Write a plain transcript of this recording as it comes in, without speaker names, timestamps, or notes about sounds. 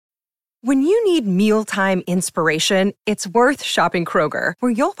When you need mealtime inspiration, it's worth shopping Kroger,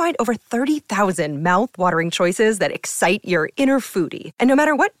 where you'll find over 30,000 mouth-watering choices that excite your inner foodie. And no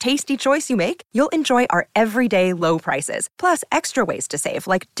matter what tasty choice you make, you'll enjoy our everyday low prices, plus extra ways to save,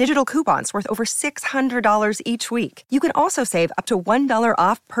 like digital coupons worth over $600 each week. You can also save up to $1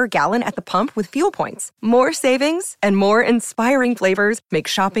 off per gallon at the pump with fuel points. More savings and more inspiring flavors make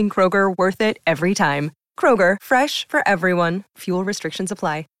shopping Kroger worth it every time. Kroger, fresh for everyone. Fuel restrictions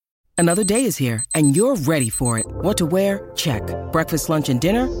apply. Another day is here, and you're ready for it. What to wear? Check. Breakfast, lunch, and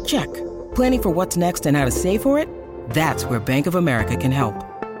dinner? Check. Planning for what's next and how to save for it? That's where Bank of America can help.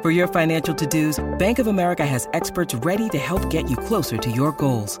 For your financial to-dos, Bank of America has experts ready to help get you closer to your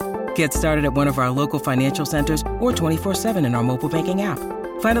goals. Get started at one of our local financial centers or 24/7 in our mobile banking app.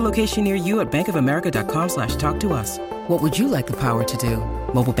 Find a location near you at bankofamerica.com/talktous. What would you like the power to do?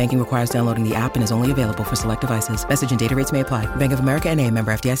 Mobile banking requires downloading the app and is only available for select devices. Message and data rates may apply. Bank of America N.A.,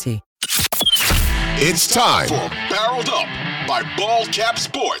 member FDIC. It's time for Barreled Up by Bald Cap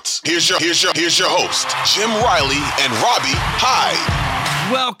Sports. Here's your host, Jim Riley and Robbie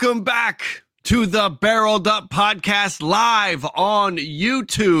Hyde. Welcome back to the Barreled Up podcast live on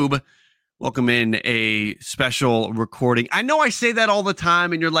YouTube. Welcome in a special recording. I know I say that all the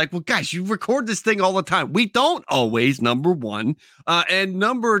time, and you're like, well, guys, you record this thing all the time. We don't always, number one. And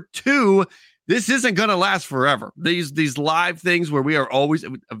number two, this isn't going to last forever. These live things where we are always,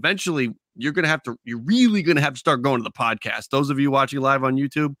 eventually, you're really going to have to start going to the podcast. Those of you watching live on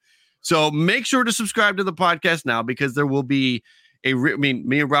YouTube. So make sure to subscribe to the podcast now, because there will be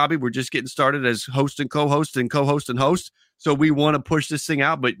me and Robbie, we're just getting started as host and co-host and co-host and host. So we want to push this thing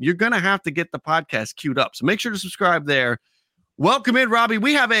out, but you're going to have to get the podcast queued up. So make sure to subscribe there. Welcome in, Robbie.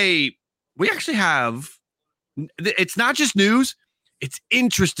 We actually have, it's not just news, it's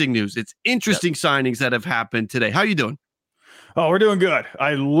interesting news. It's interesting signings that have happened today. How you doing? Oh, we're doing good.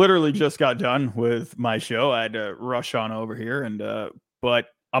 I literally just got done with my show. I had to rush on over here, but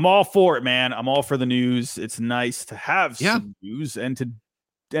I'm all for it, man. I'm all for the news. It's nice to have some news and to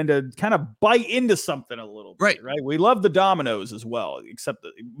kind of bite into something a little bit, right? We love the dominoes as well, except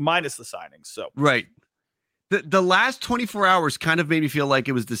minus the signings. So right. The last 24 hours kind of made me feel like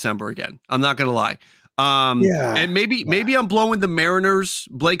it was December again. I'm not gonna lie. And maybe I'm blowing the Mariners,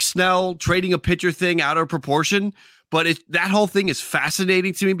 Blake Snell trading a pitcher thing out of proportion. But that whole thing is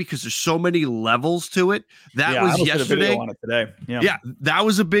fascinating to me because there's so many levels to it. That was yesterday. On it today. Yeah, that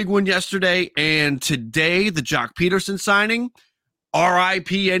was a big one yesterday. And today, the Jock Pederson signing,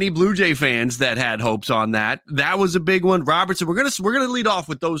 RIP any Blue Jay fans that had hopes on that. That was a big one. Robertson, we're gonna lead off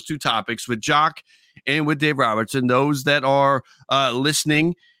with those two topics, with Jock and with Dave Robertson. Those that are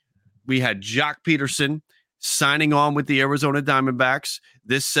listening, we had Jock Pederson signing on with the Arizona Diamondbacks.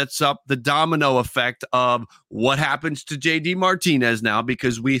 This sets up the domino effect of what happens to JD Martinez now,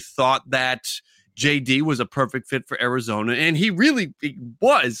 because we thought that JD was a perfect fit for Arizona, and he really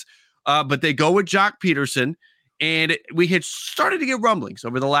was. But they go with Jock Pederson, and we had started to get rumblings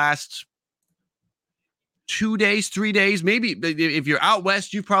over the last 2 days, 3 days. Maybe if you're out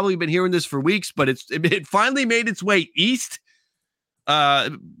west, you've probably been hearing this for weeks, but it finally made its way east,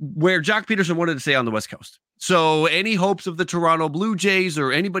 where Jock Pederson wanted to stay on the West Coast. So any hopes of the Toronto Blue Jays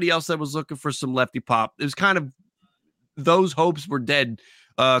or anybody else that was looking for some lefty pop, it was kind of, those hopes were dead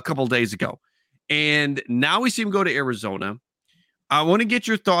a couple days ago. And now we see him go to Arizona. I want to get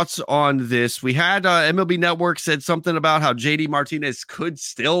your thoughts on this. We had MLB Network said something about how JD Martinez could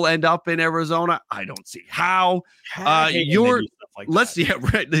still end up in Arizona. I don't see how. Let's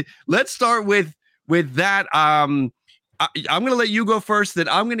start with that. I'm going to let you go first. Then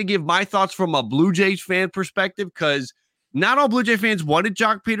I'm going to give my thoughts from a Blue Jays fan perspective, because not all Blue Jay fans wanted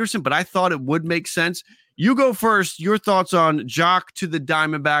Jock Pederson, but I thought it would make sense. You go first. Your thoughts on Jock to the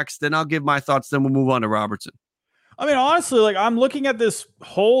Diamondbacks. Then I'll give my thoughts. Then we'll move on to Robertson. I mean, honestly, I'm looking at this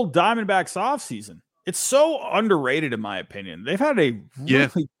whole Diamondbacks offseason. It's so underrated, in my opinion. They've had a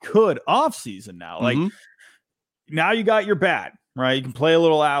really good offseason now. Now you got your bat. Right, you can play a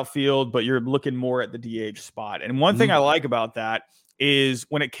little outfield, but you're looking more at the DH spot. And one thing I like about that is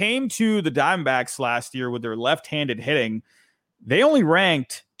when it came to the Diamondbacks last year with their left-handed hitting, they only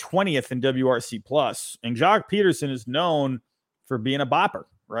ranked 20th in WRC plus, and Jock Pederson is known for being a bopper,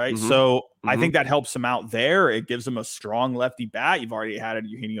 right? So I think that helps him out there. It gives him a strong lefty bat. You've already had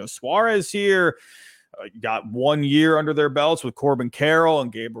Eugenio Suarez here. You got 1 year under their belts with Corbin Carroll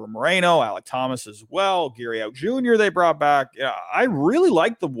and Gabriel Moreno, Alec Thomas as well, Gary Out Jr. they brought back. I really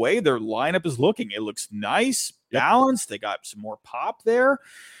like the way their lineup is looking. It looks nice, balanced. They got some more pop there.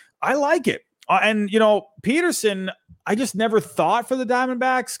 I like it. And, Pederson, I just never thought for the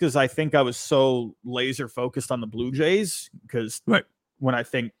Diamondbacks because I think I was so laser focused on the Blue Jays because when I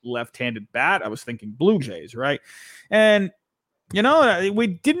think left-handed bat, I was thinking Blue Jays, right? And, we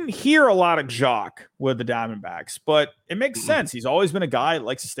didn't hear a lot of Jock with the Diamondbacks, but it makes sense. He's always been a guy that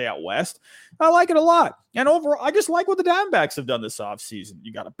likes to stay out west. I like it a lot. And overall, I just like what the Diamondbacks have done this offseason.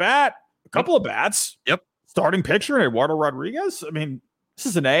 You got a couple of bats. Yep. Starting pitcher, Eduardo Rodriguez. I mean, this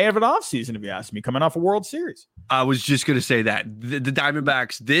is an A of an offseason, if you ask me, coming off a World Series. I was just going to say that. The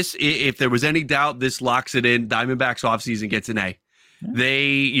Diamondbacks, if there was any doubt, this locks it in. Diamondbacks offseason gets an A. Yeah.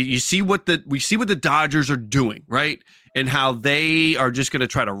 We see what the Dodgers are doing, right? And how they are just going to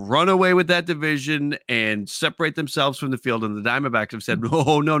try to run away with that division and separate themselves from the field. And the Diamondbacks have said,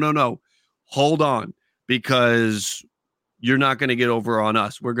 no, hold on, because you're not going to get over on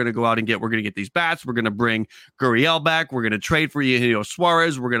us. We're going to go out and we're going to get these bats. We're going to bring Gurriel back. We're going to trade for Eugenio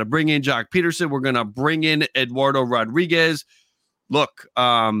Suarez. We're going to bring in Jock Pederson. We're going to bring in Eduardo Rodriguez. Look,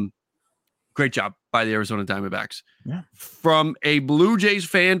 great job by the Arizona Diamondbacks. Yeah. From a Blue Jays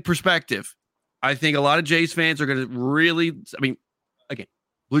fan perspective, I think a lot of Jays fans are going to really, again,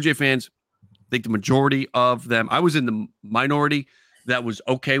 Blue Jay fans, I think the majority of them, I was in the minority that was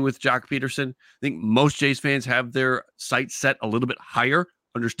okay with Jock Pederson. I think most Jays fans have their sights set a little bit higher,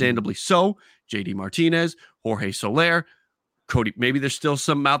 understandably so. JD Martinez, Jorge Soler, Cody, maybe there's still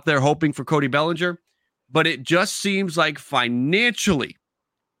some out there hoping for Cody Bellinger, but it just seems like financially,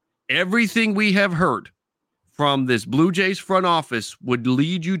 everything we have heard from this Blue Jays front office would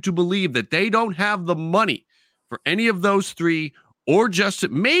lead you to believe that they don't have the money for any of those three, or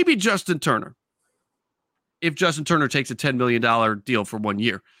maybe Justin Turner, if Justin Turner takes a $10 million deal for 1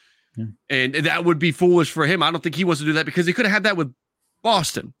 year. Yeah. And that would be foolish for him. I don't think he wants to do that, because he could have had that with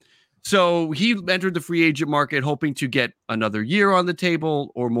Boston. So he entered the free agent market hoping to get another year on the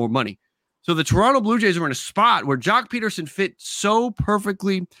table or more money. So the Toronto Blue Jays are in a spot where Jock Pederson fit so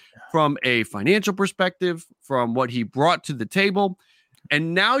perfectly from a financial perspective, from what he brought to the table.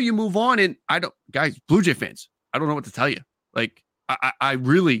 And now you move on, and Blue Jay fans, I don't know what to tell you. Like, I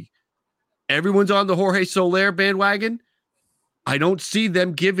really, everyone's on the Jorge Soler bandwagon. I don't see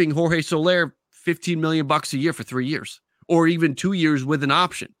them giving Jorge Soler $15 million a year for 3 years, or even 2 years with an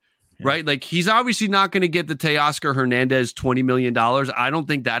option, right? Like, he's obviously not going to get the Teoscar Hernandez $20 million. I don't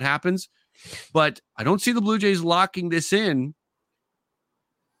think that happens. But I don't see the Blue Jays locking this in.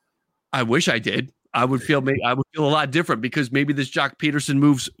 I wish I did. I would feel a lot different, because maybe this Jock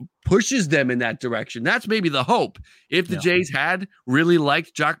Pederson pushes them in that direction. That's maybe the hope. If the Jays had really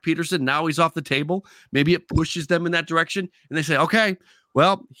liked Jock Pederson, now he's off the table. Maybe it pushes them in that direction, and they say, okay,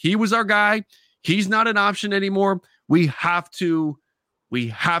 well, he was our guy. He's not an option anymore. We have to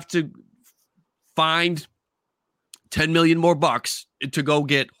find $10 million more bucks to go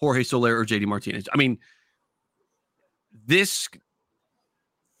get Jorge Soler or JD Martinez. I mean, this,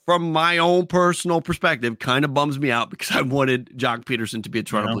 from my own personal perspective, kind of bums me out, because I wanted Jock Pederson to be a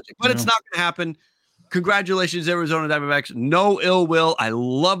Toronto Blue Jay. But it's not going to happen. Congratulations, Arizona Diamondbacks. No ill will. I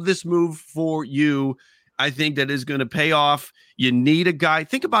love this move for you. I think that is going to pay off. You need a guy.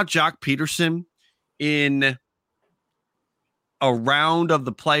 Think about Jock Pederson in a round of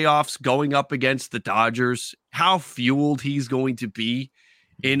the playoffs going up against the Dodgers, how fueled he's going to be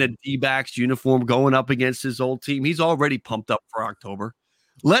in a DBacks uniform going up against his old team. He's already pumped up for October.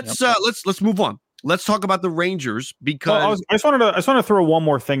 Let's move on. Let's talk about the Rangers, because I just wanted to throw one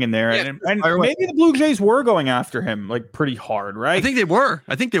more thing in there, and maybe the Blue Jays were going after him like pretty hard, right? I think they were.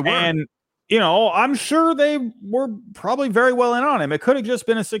 And I'm sure they were probably very well in on him. It could have just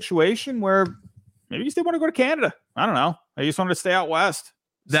been a situation where maybe you still want to go to Canada. I don't know. I just wanted to stay out west.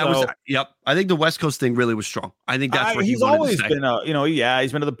 I think the West Coast thing really was strong. I think that's what he's always been.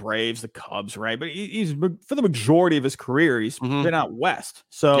 He's been to the Braves, the Cubs, right? But he's for the majority of his career, he's been out west.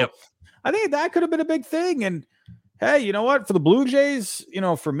 So I think that could have been a big thing. And hey, you know what? For the Blue Jays,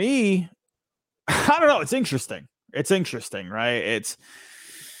 for me, I don't know. It's interesting. Right?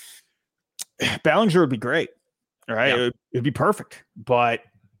 Bellinger would be great. All right, it'd be perfect. But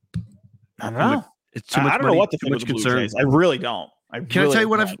I don't know. It's too much. I don't know what to think of the Blue Jays. I really don't. Can I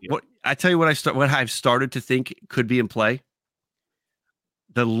tell you what I've started to think could be in play?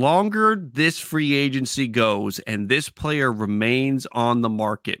 The longer this free agency goes and this player remains on the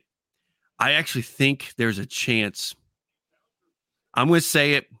market, I actually think there's a chance. I'm going to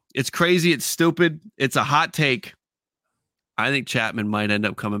say it. It's crazy. It's stupid. It's a hot take. I think Chapman might end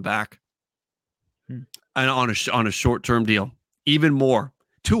up coming back and on a short-term deal. Even more.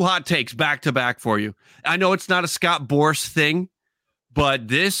 2 hot takes back to back for you. I know it's not a Scott Boras thing, but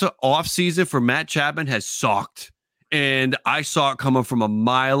this offseason for Matt Chapman has sucked. And I saw it coming from a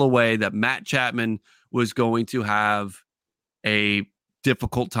mile away that Matt Chapman was going to have a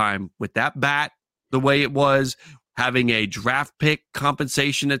difficult time with that bat the way it was, having a draft pick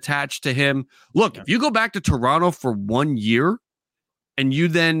compensation attached to him. Look, if you go back to Toronto for 1 year and you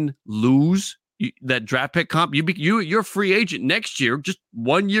then lose that draft pick comp, you're a free agent next year, just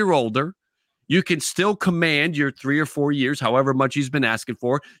 1 year older. You can still command your 3 or 4 years, however much he's been asking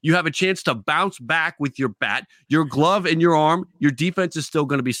for. You have a chance to bounce back with your bat, your glove, and your arm. Your defense is still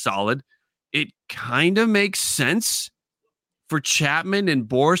going to be solid. It kind of makes sense for Chapman and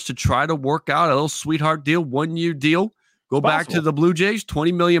Boris to try to work out a little sweetheart deal, 1 year deal. Go back to the Blue Jays,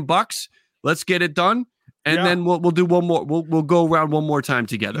 $20 million. Let's get it done. And then we'll do one more. We'll go around one more time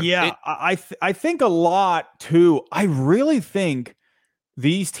together. Yeah, I think a lot too. I really think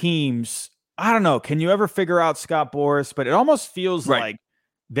these teams, I don't know. Can you ever figure out Scott Boras? But it almost feels like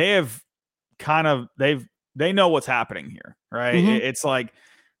they have they know what's happening here, right? Mm-hmm. It's like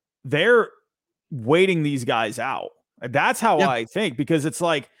they're waiting these guys out. That's how I think, because it's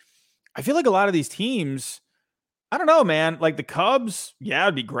like, I feel like a lot of these teams, I don't know, man, like the Cubs. Yeah,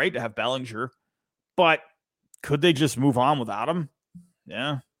 it'd be great to have Bellinger, but could they just move on without him?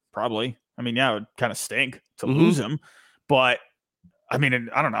 Yeah, probably. I mean, yeah, it would kind of stink to lose him, but I mean,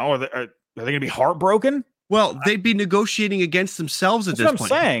 I don't know. Are they going to be heartbroken? Well, they'd be negotiating against themselves at this point. That's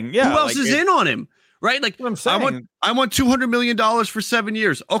what I'm saying. Yeah. Who else is in on him? Right? Like, what I'm saying. I want $200 million for 7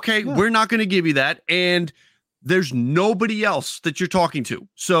 years. Okay, we're not going to give you that. And there's nobody else that you're talking to.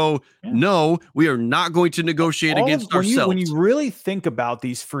 So, no, we are not going to negotiate against ourselves. When you really think about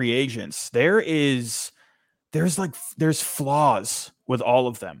these free agents, there's flaws with all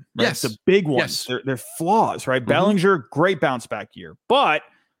of them. Right? Yes. The big ones. Yes. They're flaws, right? Mm-hmm. Bellinger, great bounce back year. But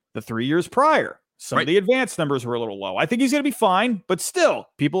the 3 years prior, some of the advanced numbers were a little low. I think he's going to be fine, but still,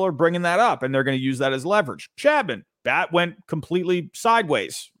 people are bringing that up, and they're going to use that as leverage. Chapman, bat went completely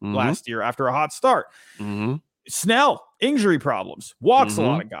sideways last year after a hot start. Mm-hmm. Snell, injury problems, walks a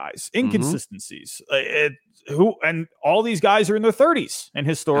lot of guys, inconsistencies. And all these guys are in their 30s, and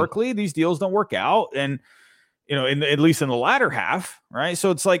historically, these deals don't work out. And at least in the latter half, right?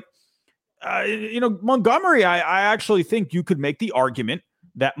 So it's like, Montgomery. I actually think you could make the argument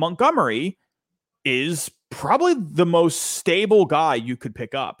that Montgomery is probably the most stable guy you could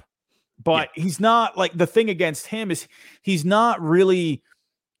pick up, but he's not, like, the thing against him is he's not really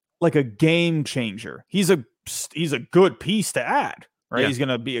like a game changer. He's a good piece to add, right? He's going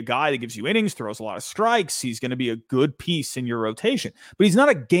to be a guy that gives you innings, throws a lot of strikes. He's going to be a good piece in your rotation, but he's not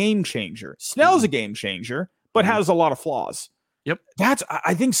a game changer. Snell's a game changer, but has a lot of flaws. Yep.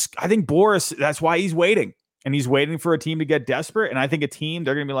 I think Boras, that's why he's waiting, and he's waiting for a team to get desperate. And I think they're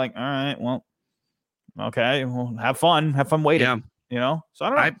going to be like, all right, well, okay, well, have fun waiting. So I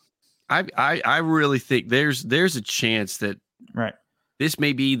don't know. I really think there's a chance that this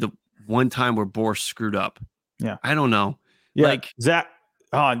may be the one time where Boras screwed up. Yeah, I don't know. Yeah, like Zach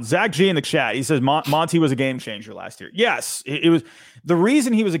G in the chat, he says Monty was a game changer last year. Yes, it was. The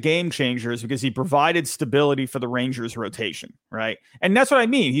reason he was a game changer is because he provided stability for the Rangers rotation, right? And that's what I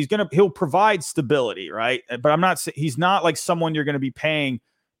mean. He'll provide stability, right? But he's not like someone you're going to be paying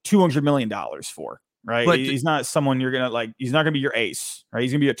 $200 million for. Right. But he's not someone you're going to he's not going to be your ace, right?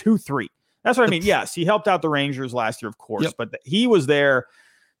 He's going to be a 2-3. That's what I mean. Yes, he helped out the Rangers last year, of course, but he was there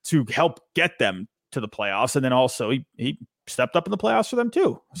to help get them to the playoffs. And then also he stepped up in the playoffs for them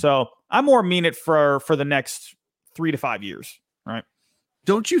too. So I more mean it for the next 3 to 5 years. Right.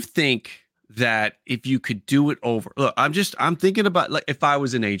 Don't you think that if you could do it over, look, I'm thinking about, like, if I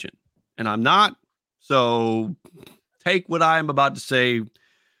was an agent, and I'm not, so take what I'm about to say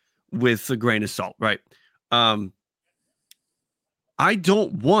with a grain of salt, right? I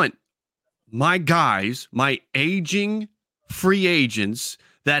don't want my guys, my aging free agents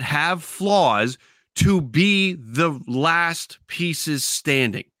that have flaws, to be the last pieces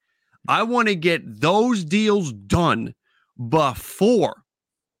standing. I want to get those deals done before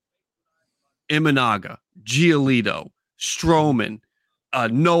Imanaga, Giolito, Stroman,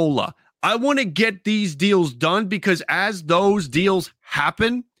 Nola. I want to get these deals done, because as those deals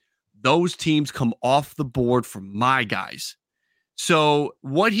happen, those teams come off the board for my guys. So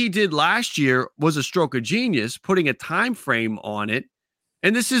what he did last year was a stroke of genius, putting a time frame on it.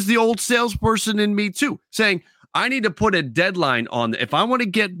 And this is the old salesperson in me too, saying, I need to put a deadline on it. If I want to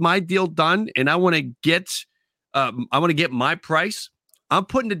get my deal done and I want to get my price, I'm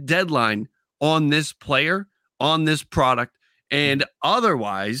putting a deadline on this player, on this product, and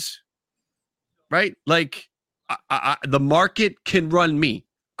otherwise, right? Like, the market can run me.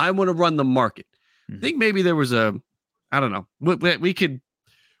 I want to run the market. I think maybe there was I don't know.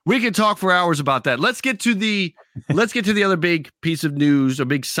 We could talk for hours about that. Let's get to the other big piece of news, a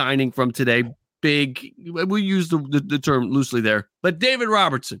big signing from today. Big, we use the term loosely there, but David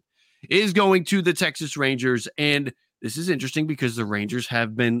Robertson, is going to the Texas Rangers. And this is interesting because the Rangers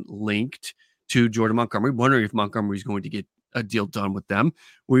have been linked to Jordan Montgomery, wondering if Montgomery is going to get a deal done with them.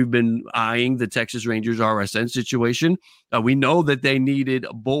 We've been eyeing the Texas Rangers RSN situation. We know that they needed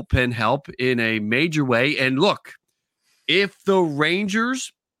bullpen help in a major way. And look, if the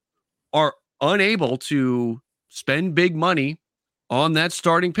Rangers are unable to spend big money on that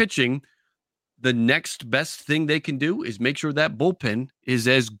starting pitching, the next best thing they can do is make sure that bullpen is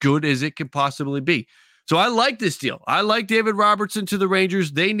as good as it can possibly be. So I like this deal. I like David Robertson to the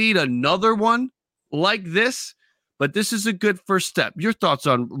Rangers. They need another one like this, but this is a good first step. Your thoughts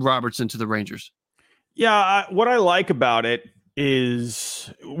on Robertson to the Rangers? Yeah, what I like about it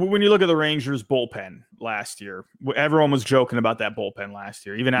is when you look at the Rangers bullpen last year, everyone was joking about that bullpen last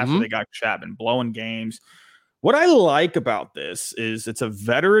year, even after they got Chapman blowing games. What I like about this is it's a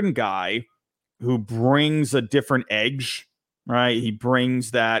veteran guy who brings a different edge, right? He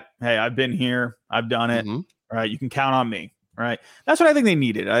brings that, hey, I've been here, I've done it, right? You can count on me, right? That's what I think they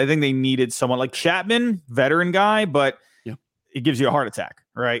needed. I think they needed someone like Chapman, veteran guy, but it gives you a heart attack,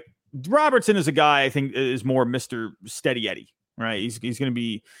 right? Robertson is a guy I think is more Mr. Steady Eddie, right? He's going to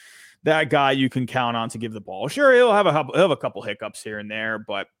be that guy you can count on to give the ball. Sure, he'll have a couple hiccups here and there,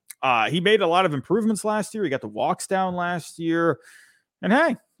 but he made a lot of improvements last year. He got the walks down last year, and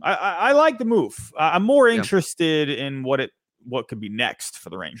hey, I like the move. I'm more interested in what could be next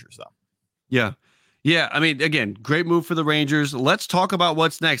for the Rangers, though. Yeah. I mean, again, great move for the Rangers. Let's talk about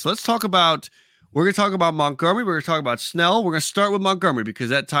what's next. We're going to talk about Montgomery. We're going to talk about Snell. We're going to start with Montgomery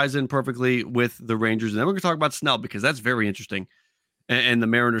because that ties in perfectly with the Rangers. And then we're going to talk about Snell because that's very interesting and the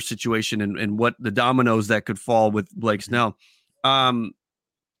Mariners situation and what the dominoes that could fall with Blake Snell.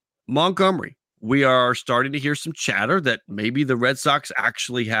 Montgomery. We are starting to hear some chatter that maybe the Red Sox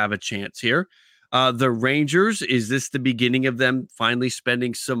actually have a chance here. The Rangers, is this the beginning of them finally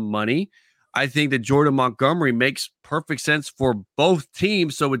spending some money? I think that Jordan Montgomery makes perfect sense for both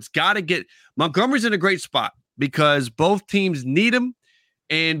teams. So it's got to get Montgomery's in a great spot because both teams need him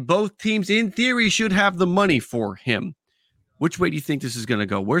and both teams in theory should have the money for him. Which way do you think this is going to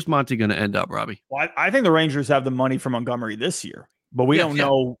go? Where's Monty going to end up, Robbie? Well, I think the Rangers have the money for Montgomery this year, but we don't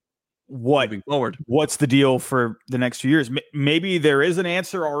know what's the deal for the next few years. Maybe there is an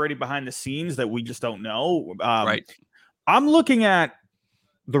answer already behind the scenes that we just don't know. Right. I'm looking at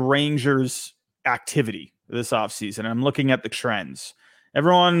the Rangers activity this offseason. I'm looking at the trends.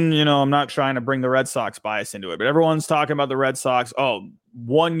 Everyone, I'm not trying to bring the Red Sox bias into it, but everyone's talking about the Red Sox.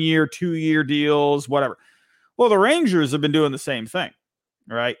 1 year, 2 year deals, whatever. Well, the Rangers have been doing the same thing,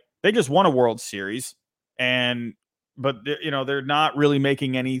 right? They just won a World Series but they're not really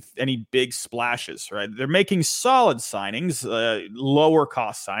making any big splashes, right? They're making solid signings, lower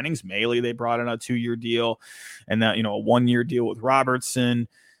cost signings. Maile, they brought in a 2 year deal, and that a 1 year deal with Robertson.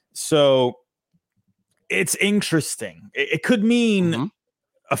 So it's interesting. It could mean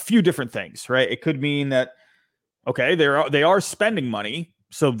a few different things, right? It could mean that they are spending money,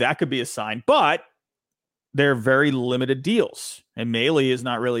 so that could be a sign, but they're very limited deals, and Maile is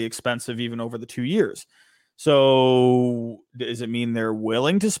not really expensive even over the 2 years. So does it mean they're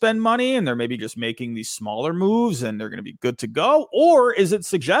willing to spend money and they're maybe just making these smaller moves and they're going to be good to go? Or is it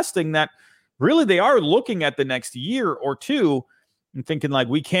suggesting that really they are looking at the next year or two and thinking like,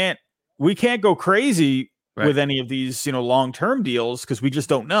 we can't go crazy with any of these, long-term deals because we just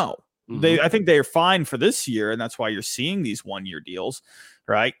don't know. I think they are fine for this year. And that's why you're seeing these 1 year deals.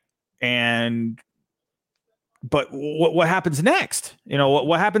 Right. But what happens next?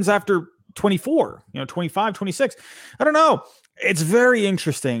 What happens after 24, 25, 26. I don't know. It's very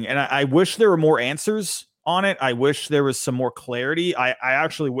interesting. And I wish there were more answers on it. I wish there was some more clarity. I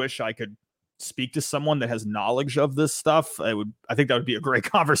actually wish I could speak to someone that has knowledge of this stuff. I think that would be a great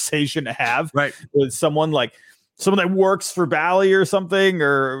conversation to have with someone that works for Bally or something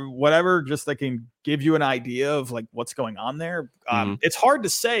or whatever, just that can give you an idea of like what's going on there. It's hard to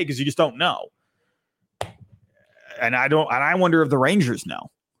say because you just don't know. And I wonder if the Rangers know.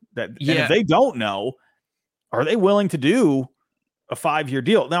 And if they don't know, are they willing to do a 5 year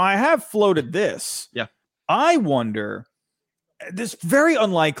deal? Now, I have floated this. Yeah. I wonder, this very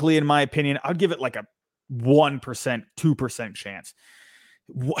unlikely, in my opinion. I'd give it like a 1%, 2% chance.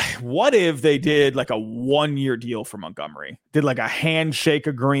 What if they did like a 1 year deal for Montgomery? Did like a handshake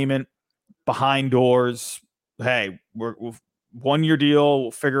agreement behind doors? Hey, we'll 1 year deal.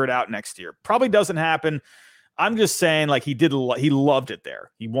 We'll figure it out next year. Probably doesn't happen. I'm just saying, like, he loved it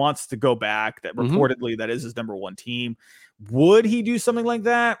there. He wants to go back. That reportedly that is his number one team. Would he do something like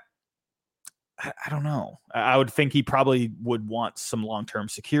that? I don't know. I would think he probably would want some long-term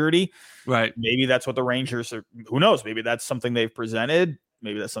security. Right. Maybe that's what the Rangers are. Who knows? Maybe that's something they've presented.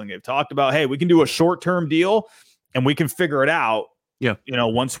 maybe that's something they've talked about. Hey, we can do a short-term deal and we can figure it out. Yeah.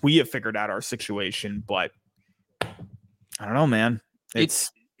 Once we have figured out our situation, but I don't know, man. It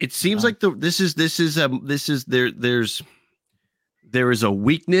seems like there is a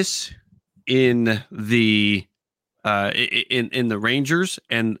weakness in the in the Rangers,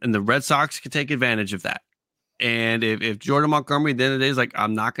 and the Red Sox can take advantage of that. And if Jordan Montgomery at the end of the day is like,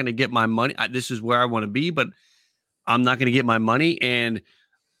 I'm not going to get my money, this is where I want to be, but I'm not going to get my money. And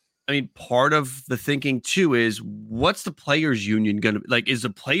I mean, part of the thinking too is, what's the players union going to like? Is the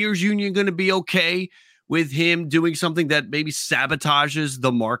players union going to be okay with him doing something that maybe sabotages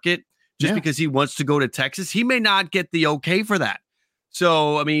the market just because he wants to go to Texas? He may not get the okay for that.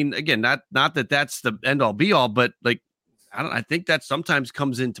 So, I mean, again, not that that's the end all be all, but like, I think that sometimes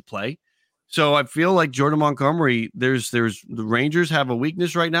comes into play. So I feel like Jordan Montgomery, there's the Rangers have a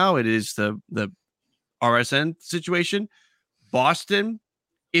weakness right now. It is the RSN situation. Boston,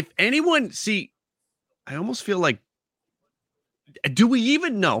 if anyone, I almost feel like, do we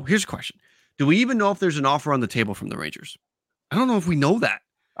even know? Here's a question. Do we even know if there's an offer on the table from the Rangers? I don't know if we know that.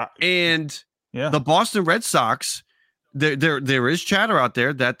 The Boston Red Sox, there is chatter out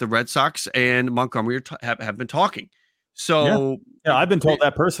there that the Red Sox and Montgomery have been talking. So I've been told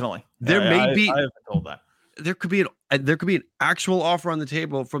that personally. I've been told that there could be an actual offer on the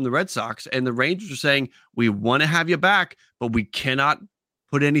table from the Red Sox, and the Rangers are saying, we want to have you back, but we cannot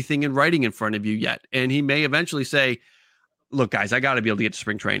put anything in writing in front of you yet. And he may eventually say, look, guys, I got to be able to get to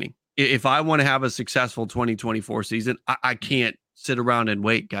spring training. If I want to have a successful 2024 season, I can't sit around and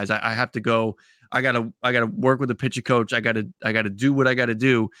wait, guys. I have to go. I gotta work with the pitcher coach. I gotta do what I gotta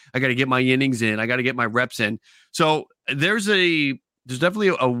do. I gotta get my innings in. I gotta get my reps in. So there's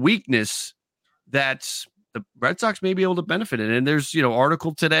definitely a weakness that the Red Sox may be able to benefit in. And there's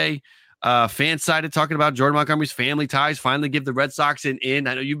article today, fan-sided, talking about Jordan Montgomery's family ties finally give the Red Sox an in.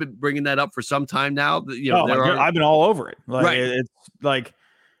 I know you've been bringing that up for some time now. I've been all over it. Like, right. It's like,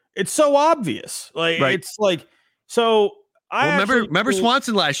 it's so obvious. Like, right. It's like, so remember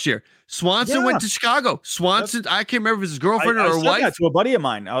Swanson last year. Swanson went to Chicago. Swanson, I can't remember if it's his girlfriend or said wife. That to a buddy of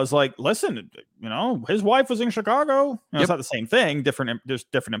mine. I was like, listen, his wife was in Chicago. It's not the same thing. There's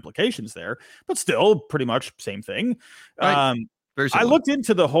different implications there, but still pretty much same thing. Right. I looked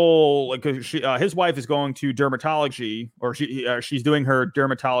into the whole, like, his wife is going to dermatology, or she's doing her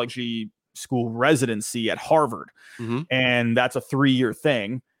dermatology school residency at Harvard. Mm-hmm. And that's a 3-year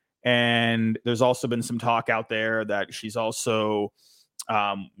thing. And there's also been some talk out there that she's also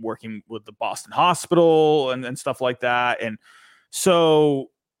working with the Boston Hospital and stuff like that. And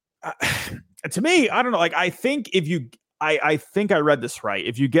so to me, I don't know. Like, I think I think I read this right.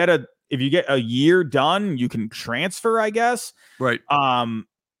 If you get a year done, you can transfer, I guess. Right.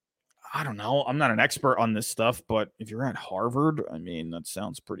 I don't know. I'm not an expert on this stuff, but if you're at Harvard, I mean, that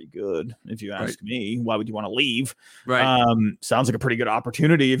sounds pretty good. If you ask me, why would you want to leave? Right. Sounds like a pretty good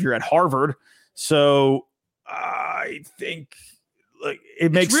opportunity if you're at Harvard. So I think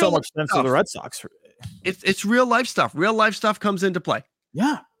it makes so much sense to the Red Sox. It's real life stuff. Real life stuff comes into play.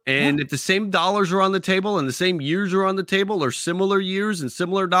 Yeah. And if the same dollars are on the table and the same years are on the table, or similar years and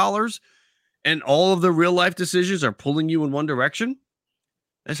similar dollars, and all of the real life decisions are pulling you in one direction,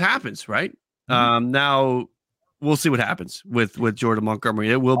 this happens, right? Mm-hmm. Now we'll see what happens with Jordan Montgomery.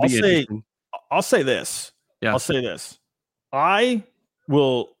 It will be interesting. I'll say this. Yeah. I'll say this. I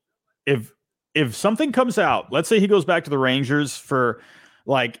will, if something comes out, let's say he goes back to the Rangers for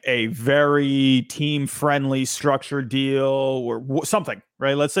like a very team friendly structured deal or something,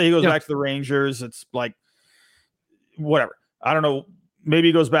 right? Let's say he goes back to the Rangers. It's like, whatever. I don't know. Maybe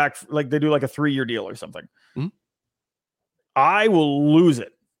he goes back, like they do like a 3-year deal or something. Mm-hmm. I will lose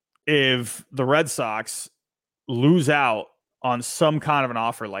it if the Red Sox lose out on some kind of an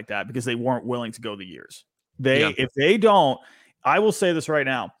offer like that because they weren't willing to go the years. If they don't, I will say this right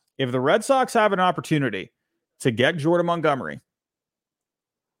now. If the Red Sox have an opportunity to get Jordan Montgomery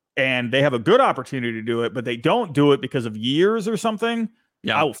and they have a good opportunity to do it, but they don't do it because of years or something,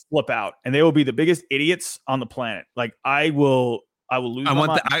 I will flip out and they will be the biggest idiots on the planet. Like I will lose.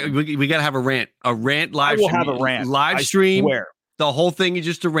 We got to have a rant live. I will have a rant live stream. The whole thing is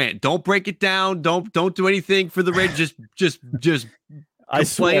just a rant. Don't break it down. Don't do anything for the rant. Just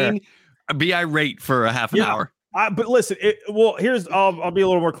complain. Be irate for a half an hour. But listen, I'll be a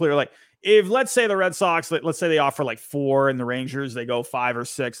little more clear. Like if let's say the Red Sox, let's say they offer like 4 and the Rangers, they go 5 or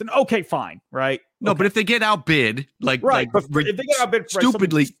 6 and okay, fine. Right. No, but if they get outbid, but if they get outbid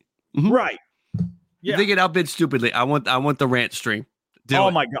stupidly, mm-hmm. right. Yeah. If they get outbid stupidly, I want the rant stream.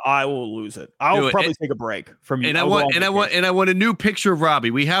 my God, I will lose it. I'll probably take a break from you. And I want a new picture of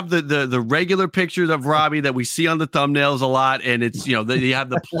Robbie. We have the regular pictures of Robbie that we see on the thumbnails a lot, and it's you have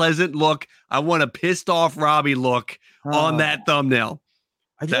the pleasant look. I want a pissed off Robbie look on that thumbnail.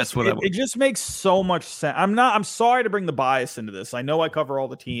 That's what I want. It just makes so much sense. I'm sorry to bring the bias into this. I know I cover all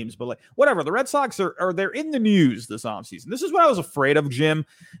the teams, but whatever. The Red Sox they're in the news this offseason. This is what I was afraid of, Jim.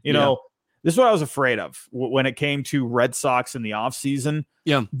 This is what I was afraid of when it came to Red Sox in the offseason.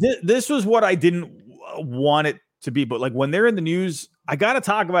 Yeah. This was what I didn't want it to be. But when they're in the news, I got to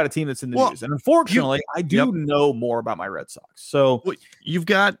talk about a team that's in the news. And unfortunately, I do know more about my Red Sox. So you've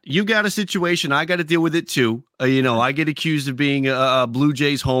got a situation. I got to deal with it too. I get accused of being a Blue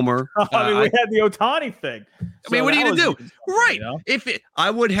Jays homer. We had the Ohtani thing. What are you going to do? Right.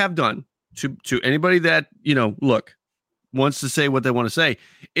 I would have done to anybody that, wants to say what they want to say.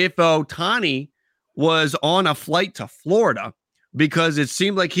 If Ohtani was on a flight to Florida because it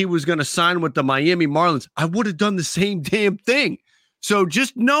seemed like he was going to sign with the Miami Marlins, I would have done the same damn thing. So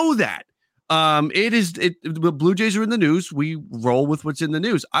just know that the Blue Jays are in the news. We roll with what's in the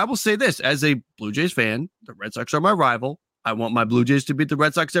news. I will say this as a Blue Jays fan, the Red Sox are my rival. I want my Blue Jays to beat the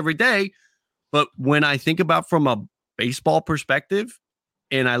Red Sox every day. But when I think about from a baseball perspective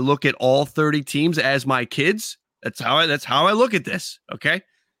and I look at all 30 teams as my kids, that's how I look at this. Okay.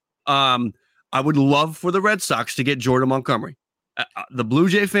 I would love for the Red Sox to get Jordan Montgomery. The Blue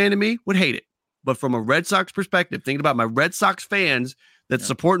Jay fan in me would hate it. But from a Red Sox perspective, thinking about my Red Sox fans that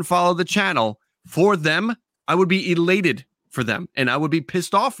support and follow the channel, for them, I would be elated for them. And I would be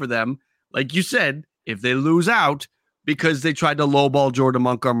pissed off for them, like you said, if they lose out because they tried to lowball Jordan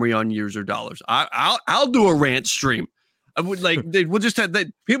Montgomery on years or dollars. I'll do a rant stream. I would we'll just have that.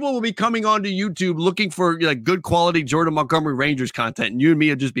 People will be coming onto YouTube looking for good quality Jordan Montgomery Rangers content, and you and me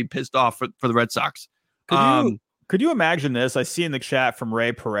will just be pissed off for the Red Sox. Could you imagine this? I see in the chat from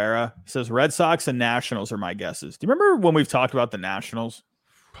Ray Pereira. He says Red Sox and Nationals are my guesses. Do you remember when we've talked about the Nationals?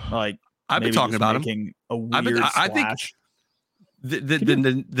 I've been talking about them. A weird I think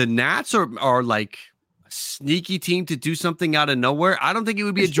the Nats are like a sneaky team to do something out of nowhere. I don't think it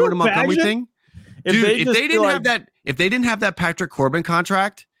would be a Jordan Montgomery thing. If they didn't have that Patrick Corbin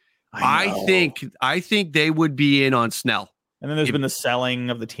contract, I think they would be in on Snell. And then there's been the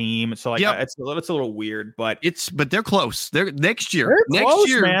selling of the team. So it's a little weird, but they're close. They're next year.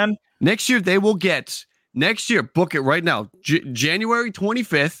 Man. Next year they will get book it right now. January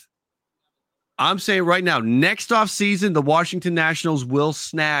 25th. I'm saying right now, next off season, the Washington Nationals will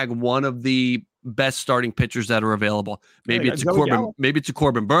snag one of the best starting pitchers that are available. Maybe it's a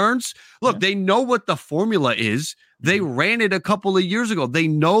Corbin Burns. Look, they know what the formula is. They ran it a couple of years ago. They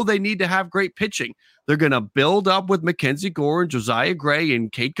know they need to have great pitching. They're going to build up with Mackenzie Gore and Josiah Gray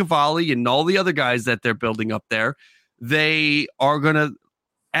and Kate Cavalli and all the other guys that they're building up there. They are going to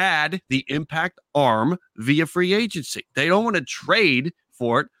add the impact arm via free agency. They don't want to trade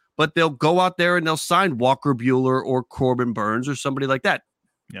for it, but they'll go out there and they'll sign Walker Buehler or Corbin Burns or somebody like that.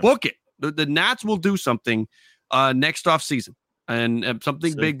 Yeah. Book it. The Nats will do something next off season and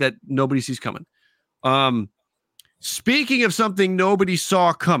something big that nobody sees coming. Speaking of something nobody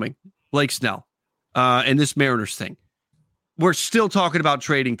saw coming, Blake Snell and this Mariners thing. We're still talking about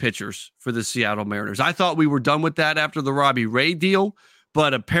trading pitchers for the Seattle Mariners. I thought we were done with that after the Robbie Ray deal,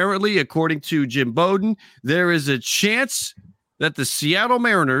 but apparently, according to Jim Bowden, there is a chance that the Seattle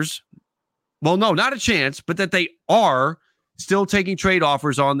Mariners, well, no, not a chance, but that they are still taking trade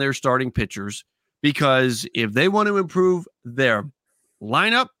offers on their starting pitchers, because if they want to improve their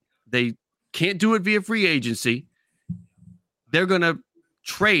lineup, they can't do it via free agency. They're going to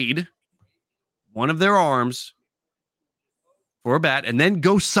trade one of their arms for a bat and then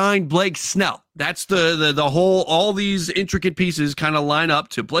go sign Blake Snell. That's the whole, all these intricate pieces kind of line up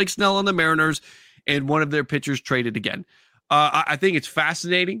to Blake Snell on the Mariners and one of their pitchers traded again. I think it's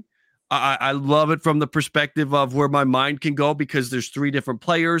fascinating. I love it from the perspective of where my mind can go, because there's three different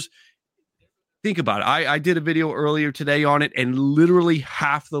players. Think about it. I did a video earlier today on it, and literally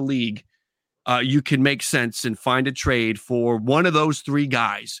half the league, you can make sense and find a trade for one of those three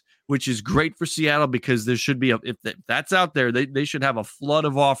guys, which is great for Seattle, because there should be if that's out there, they should have a flood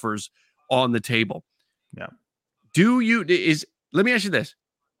of offers on the table. Yeah. Let me ask you this.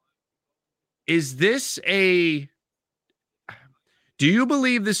 Do you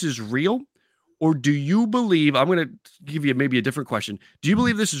believe this is real, or do you believe, I'm going to give you maybe a different question. Do you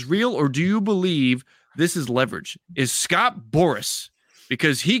believe this is real, or do you believe this is leverage? Is Scott Boras,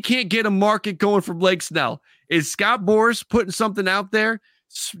 because he can't get a market going for Blake Snell, is Scott Boras putting something out there,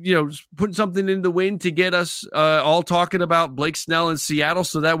 putting something in the wind to get us all talking about Blake Snell in Seattle,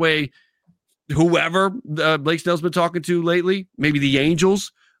 so that way whoever Blake Snell's been talking to lately, maybe the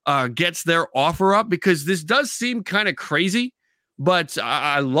Angels, gets their offer up, because this does seem kind of crazy, but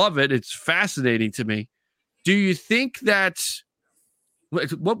I love it. It's fascinating to me. Do you think that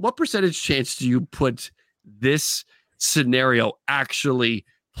what percentage chance do you put this scenario actually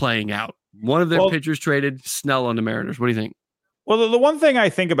playing out? One of their pitchers traded, Snell on the Mariners. What do you think? Well, the one thing I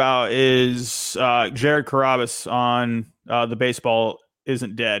think about is Jared Carrabis on the Baseball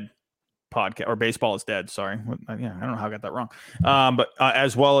Isn't Dead podcast, or Baseball is Dead. Sorry. Yeah, I don't know how I got that wrong. But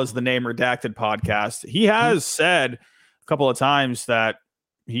as well as the Name Redacted podcast, he has said a couple of times that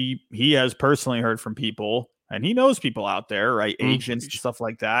he has personally heard from people, and he knows people out there, right? Agents and stuff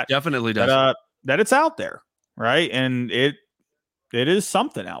like that. Definitely does. That it's out there, right? And it is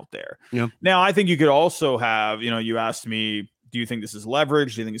something out there. Yeah. Now, I think you could also have, you asked me, do you think this is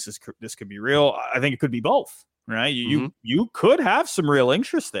leverage? Do you think this could be real? I think it could be both, right? You could have some real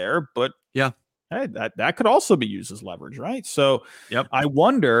interest there, but yeah, hey, that could also be used as leverage, right? So yep. I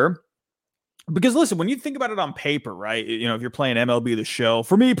wonder, because listen, when you think about it on paper, right? If you're playing MLB The Show,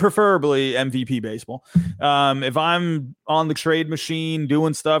 for me, preferably MVP baseball. If I'm on the trade machine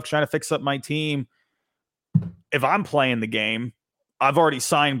doing stuff, trying to fix up my team, if I'm playing the game, I've already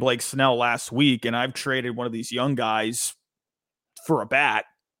signed Blake Snell last week, and I've traded one of these young guys for a bat,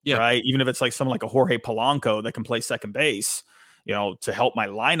 right? Even if it's like someone like a Jorge Polanco that can play second base, to help my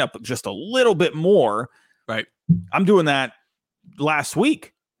lineup just a little bit more. Right. I'm doing that last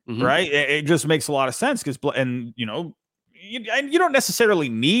week, right? It just makes a lot of sense because, you don't necessarily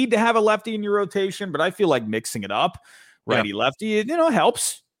need to have a lefty in your rotation, but I feel like mixing it up, righty lefty, it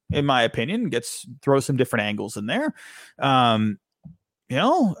helps, in my opinion. Throw some different angles in there. I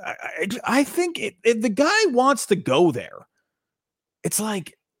think if the guy wants to go there, it's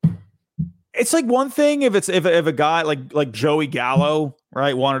like one thing if a guy like Joey Gallo,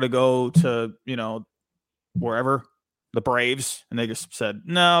 right, wanted to go to, wherever, the Braves, and they just said,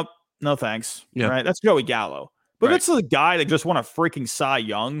 no thanks. Yeah. Right. That's Joey Gallo. But if it's a guy that just won a freaking Cy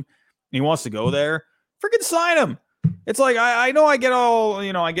Young and he wants to go there, freaking sign him. It's like, I know I get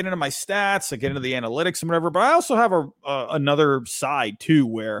I get into my stats, I get into the analytics and whatever, but I also have another side too,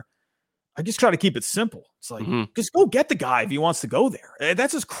 where I just try to keep it simple. It's like, just go get the guy if he wants to go there.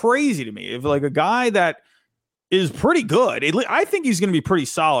 That's just crazy to me. If like a guy that is pretty good, I think he's going to be pretty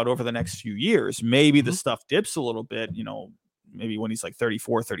solid over the next few years. Maybe the stuff dips a little bit, maybe when he's like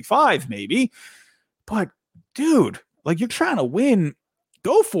 34, 35, maybe. But dude, like, you're trying to win,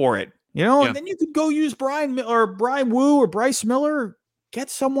 go for it, and then you could go use Brian Wu or Bryce Miller,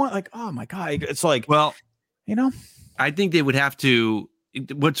 get someone like, oh my God. It's like, well, I think they would have to.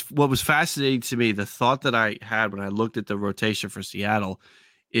 What was fascinating to me, the thought that I had when I looked at the rotation for Seattle,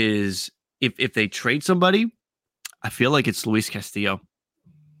 is if they trade somebody, I feel like it's Luis Castillo.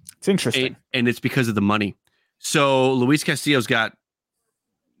 It's interesting, and it's because of the money. So Luis Castillo got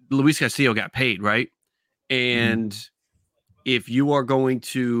paid, right? And if you are going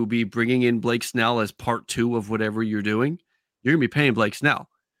to be bringing in Blake Snell as part 2 of whatever you're doing, you're going to be paying Blake Snell.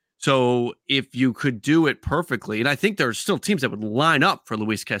 So if you could do it perfectly, and I think there are still teams that would line up for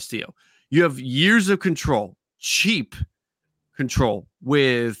Luis Castillo. You have years of control, cheap control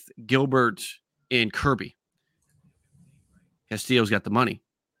with Gilbert and Kirby. Castillo's got the money.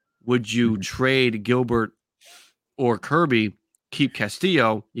 Would you trade Gilbert or Kirby, keep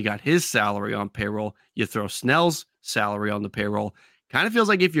Castillo? You got his salary on payroll. You throw Snell's salary on the payroll. Kind of feels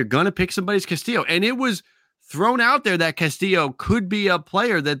like if you're going to pick somebody's Castillo, and it was thrown out there that Castillo could be a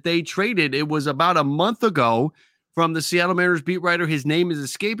player that they traded. It was about a month ago from the Seattle Mariners beat writer. His name is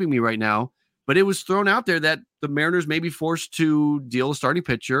escaping me right now, but it was thrown out there that the Mariners may be forced to deal a starting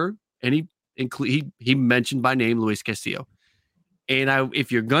pitcher, and he mentioned by name Luis Castillo. And if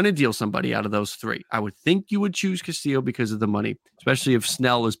you're going to deal somebody out of those 3, I would think you would choose Castillo because of the money, especially if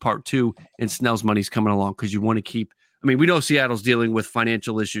Snell is part 2 and Snell's money's coming along, because you want to keep. I mean, we know Seattle's dealing with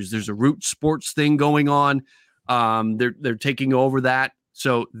financial issues. There's a Root Sports thing going on. They're taking over that.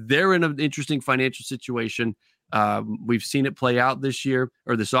 So they're in an interesting financial situation. We've seen it play out this year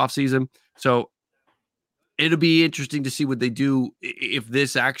or this offseason. So it'll be interesting to see what they do if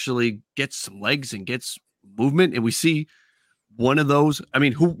this actually gets some legs and gets movement. And we see one of those,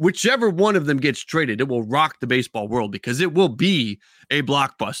 whichever one of them gets traded, it will rock the baseball world because it will be a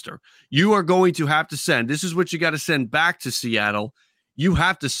blockbuster. You are going to have to send, this is what you got to send back to Seattle. You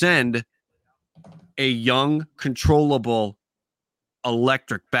have to send a young, controllable,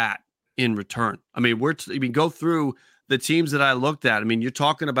 electric bat in return. Go through the teams that I looked at. You're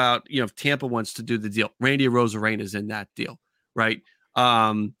talking about, if Tampa wants to do the deal, Randy Arozarena is in that deal, right?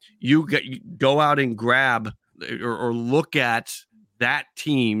 You go out and grab or look at that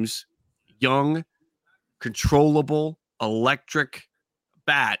team's young, controllable, electric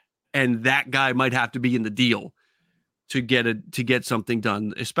bat, and that guy might have to be in the deal to get something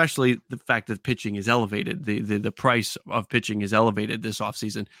done, especially the fact that pitching is elevated. The price of pitching is elevated this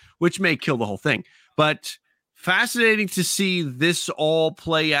offseason, which may kill the whole thing. But fascinating to see this all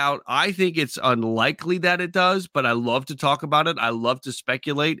play out. I think it's unlikely that it does, but I love to talk about it. I love to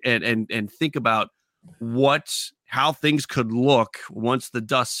speculate and think about how things could look once the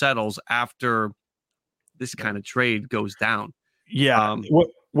dust settles after this kind of trade goes down. Yeah.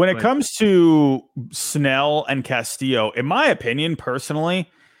 When it comes to Snell and Castillo, in my opinion,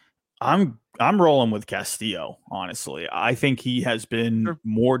 personally, I'm rolling with Castillo, honestly. I think he has been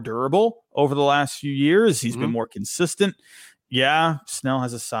more durable over the last few years. He's been more consistent. Yeah, Snell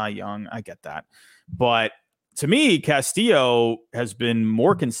has a Cy Young. I get that. But to me, Castillo has been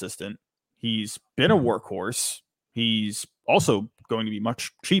more consistent. He's been a workhorse. He's also going to be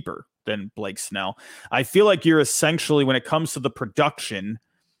much cheaper than Blake Snell. I feel like you're essentially, when it comes to the production,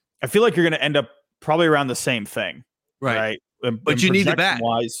 I feel like you're going to end up probably around the same thing. Right. But you need the bat.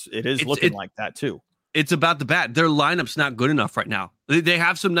 Wise, it's looking like that too. It's about the bat. Their lineup's not good enough right now. They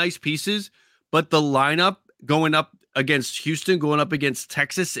have some nice pieces, but the lineup going up against Houston, going up against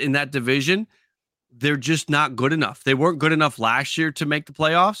Texas in that division, they're just not good enough. They weren't good enough last year to make the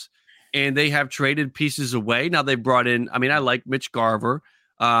playoffs, and they have traded pieces away. Now they brought in, I like Mitch Garver.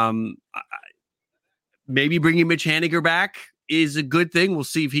 Maybe bringing Mitch Haniger back is a good thing. We'll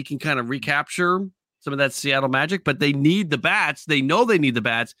see if he can kind of recapture some of that Seattle magic, but they need the bats. They know they need the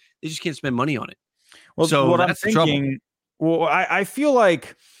bats. They just can't spend money on it. Well, so what that's I'm thinking, well, I feel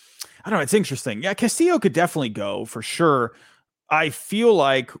like, I don't know, it's interesting. Yeah, Castillo could definitely go for sure. I feel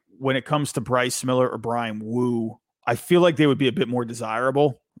like when it comes to Bryce Miller or Brian Wu, I feel like they would be a bit more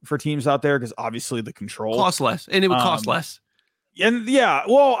desirable for teams out there because obviously the control costs less, and it would cost less. And yeah,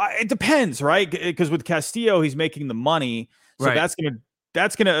 well, it depends, right? Because with Castillo, he's making the money, so right.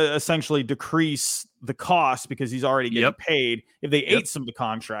 that's gonna essentially decrease the cost because he's already getting paid. If they ate some of the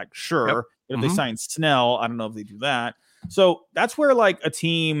contract, sure. But if they sign Snell, I don't know if they do that. So that's where like a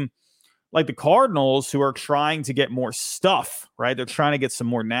team like the Cardinals, who are trying to get more stuff, right? They're trying to get some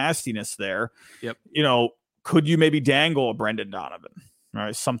more nastiness there. Yep. You know, could you maybe dangle a Brendan Donovan,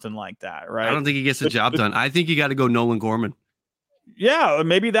 right? Something like that, right? I don't think he gets the job done. I think you got to go Nolan Gorman. Yeah,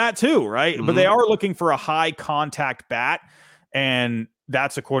 maybe that too, right? But they are looking for a high contact bat, and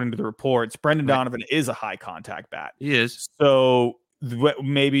that's according to the reports. Brendan Donovan is a high contact bat. He is. So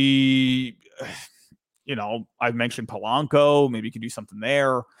maybe, you know, I've mentioned Polanco. Maybe you could do something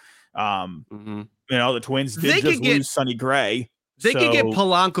there. You know, the Twins did just lose Sonny Gray. They could get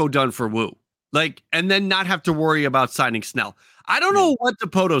Polanco done for Wu, like, and then not have to worry about signing Snell. I don't know what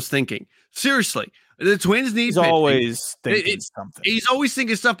DePoto's thinking. Seriously, the Twins need. He's always thinking something. He's always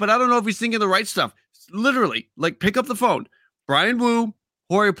thinking stuff, but I don't know if he's thinking the right stuff. Literally, like, pick up the phone, Brian Wu,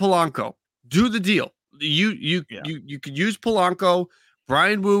 Jorge Polanco, do the deal. You could use Polanco.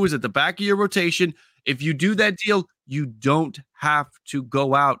 Brian Wu is at the back of your rotation. If you do that deal, you don't have to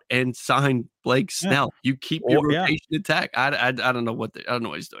go out and sign Blake Snell. You keep your rotation intact. I don't know what I don't know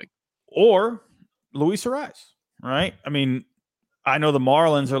what he's doing. Or Luis Ariz, right? I mean, I know the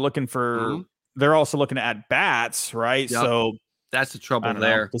Marlins are looking for. They're also looking to add bats, right? Yep. So that's the trouble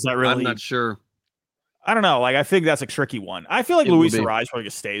there. Does that really? I'm not sure. I don't know. Like, I think that's a tricky one. I feel like Luis Ariz probably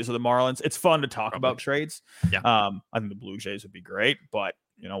just stays with the Marlins. It's fun to talk about trades. Yeah. I think the Blue Jays would be great, but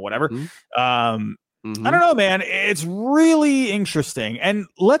you know, whatever. I don't know, man. It's really interesting. And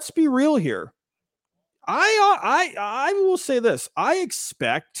let's be real here. I will say this. I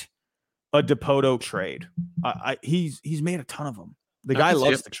expect a DePoto trade. He's made a ton of them. The guy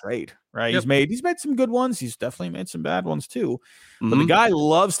loves to trade, right? He's made some good ones. He's definitely made some bad ones too. But the guy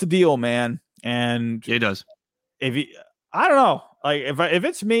loves to deal, man. And he does. I don't know. Like, if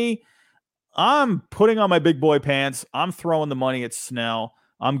it's me, I'm putting on my big boy pants. I'm throwing the money at Snell.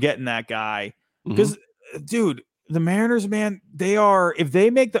 I'm getting that guy. Because, dude, the Mariners, man, they are, if they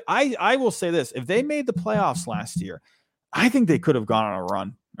make I will say this, if they made the playoffs last year, I think they could have gone on a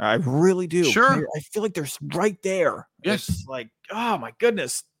run. I really do. Sure. I feel like they're right there. Yes. It's like, oh my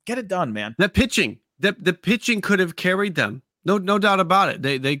goodness, get it done, man. The pitching could have carried them. No doubt about it.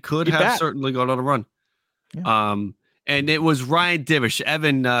 They could have certainly gone on a run. Yeah. And it was Ryan Divish,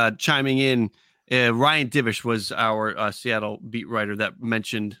 Evan chiming in. Ryan Divish was our Seattle beat writer that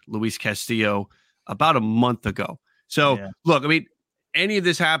mentioned Luis Castillo about a month ago. So look, I mean, any of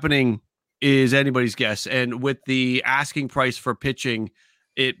this happening is anybody's guess. And with the asking price for pitching,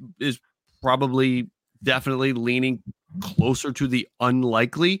 it is probably definitely leaning closer to the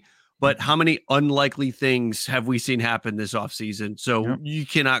unlikely. but how many unlikely things have we seen happen this offseason? So you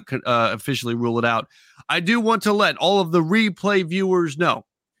cannot officially rule it out. I do want to let all of the replay viewers know.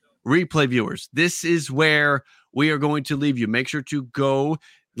 Replay viewers, this is where we are going to leave you. Make sure to go.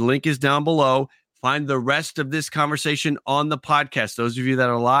 The link is down below. Find the rest of this conversation on the podcast. Those of you that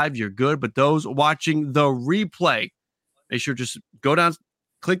are live, you're good. But those watching the replay, make sure just go down,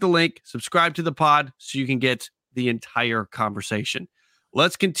 click the link, subscribe to the pod so you can get the entire conversation.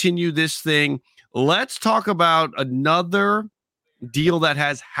 Let's continue this thing. Let's talk about another deal that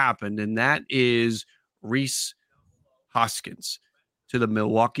has happened, and that is Rhys Hoskins to the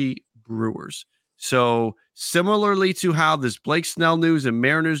Milwaukee Brewers. So similarly to how this Blake Snell news and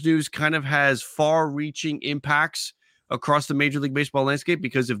Mariners news kind of has far-reaching impacts across the Major League Baseball landscape,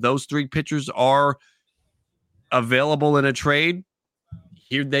 because if those three pitchers are available in a trade,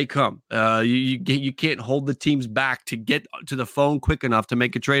 here they come. You can't hold the teams back to get to the phone quick enough to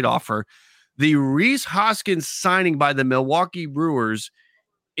make a trade offer. The Rhys Hoskins signing by the Milwaukee Brewers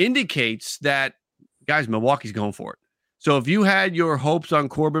indicates that, guys, Milwaukee's going for it. So if you had your hopes on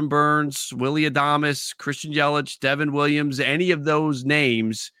Corbin Burns, Willy Adames, Christian Yelich, Devin Williams, any of those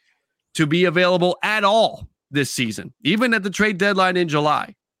names to be available at all this season, even at the trade deadline in July,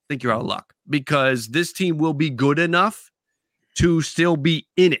 I think you're out of luck, because this team will be good enough to still be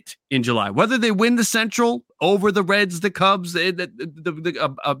in it in July. Whether they win the Central over the Reds, the Cubs,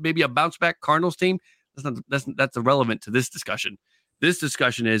 maybe a bounce back Cardinals team, that's irrelevant to this discussion. This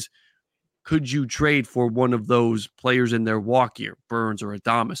discussion is, could you trade for one of those players in their walk year, Burns or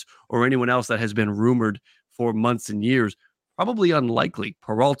Adames, or anyone else that has been rumored for months and years? Probably unlikely.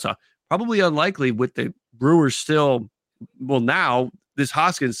 Peralta, probably unlikely, with the Brewers still, well, now this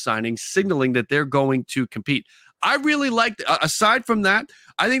Hoskins signing signaling that they're going to compete. I really liked, aside from that,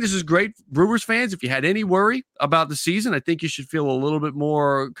 I think this is great. Brewers fans, if you had any worry about the season, I think you should feel a little bit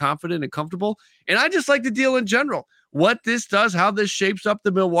more confident and comfortable. And I just like the deal in general. What this does, how this shapes up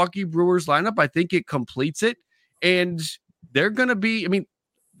the Milwaukee Brewers lineup, I think it completes it. And they're going to be, I mean,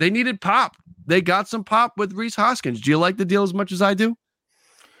 they needed pop. They got some pop with Rhys Hoskins. Do you like the deal as much as I do?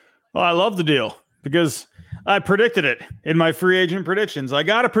 Well, I love the deal because I predicted it in my free agent predictions. I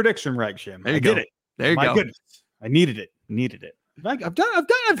got a prediction right, Jim. I did it. There you go. My goodness. I needed it. I've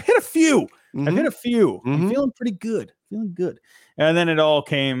hit a few. Mm-hmm. I've hit a few. Mm-hmm. I'm feeling pretty good. And then it all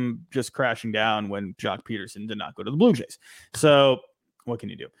came just crashing down when Jock Pederson did not go to the Blue Jays. So what can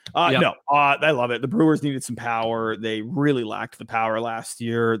you do? No, I love it. The Brewers needed some power. They really lacked the power last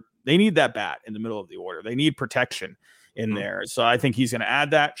year. They need that bat in the middle of the order. They need protection in there. So I think he's going to add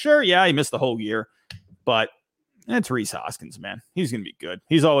that. Sure, yeah, he missed the whole year, but it's Rhys Hoskins, man. He's going to be good.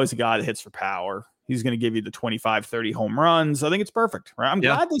 He's always a guy that hits for power. He's going to give you the 25, 30 home runs. I think it's perfect, right? I'm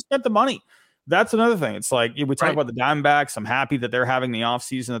glad they spent the money. That's another thing. It's like we talk about the Diamondbacks. I'm happy that they're having the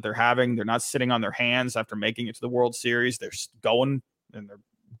offseason that they're having. They're not sitting on their hands after making it to the World Series. They're going and they're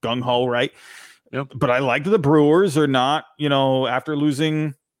gung-ho, right? Yep. But I like that the Brewers are not, after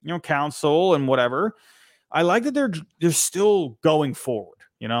losing, Counsell and whatever. I like that they're still going forward,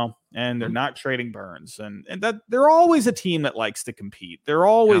 and they're not trading Burns, and that they're always a team that likes to compete. They're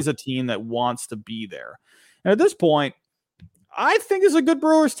always a team that wants to be there. And at this point, I think it's a good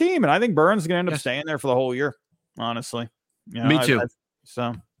Brewers team, and I think Burns is going to end up staying there for the whole year. Honestly, me too.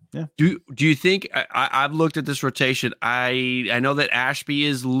 So yeah. Do you think I've looked at this rotation? I know that Ashby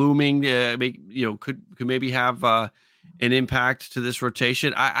is looming. Could maybe have an impact to this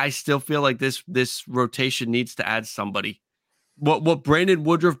rotation. I still feel like this rotation needs to add somebody. What Brandon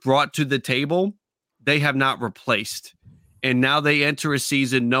Woodruff brought to the table, they have not replaced. And now they enter a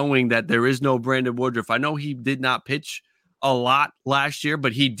season knowing that there is no Brandon Woodruff. I know he did not pitch a lot last year,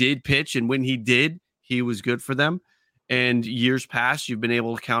 but he did pitch. And when he did, he was good for them. And years past, you've been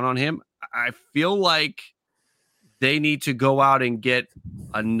able to count on him. I feel like they need to go out and get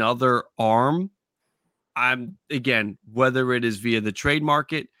another arm. Whether it is via the trade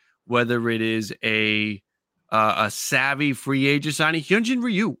market, whether it is a savvy free agent signing, Hyunjin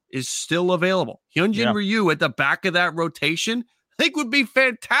Ryu is still available. Ryu at the back of that rotation, I think would be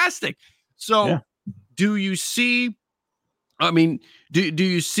fantastic. So do you see, do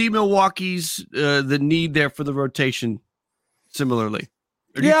you see Milwaukee's, the need there for the rotation similarly?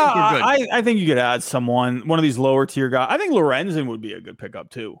 Or do you think you're good? I think you could add one of these lower tier guys. I think Lorenzen would be a good pickup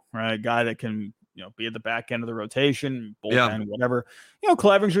too, right? A guy that can, be at the back end of the rotation, bullpen, whatever.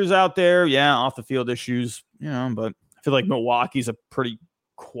 Clevinger's out there, off the field issues, but I feel like Milwaukee's a pretty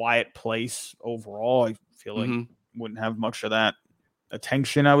quiet place overall. I feel like wouldn't have much of that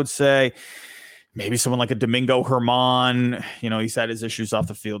attention, I would say. Maybe someone like a Domingo Germán, he's had his issues off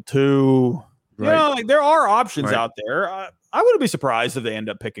the field too. You know, like there are options out there. I wouldn't be surprised if they end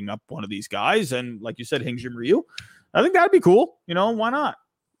up picking up one of these guys. And like you said, Hyunjin Ryu, I think that'd be cool. You know, why not?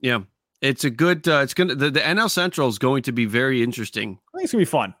 Yeah. It's a good, the NL Central is going to be very interesting. I think it's gonna be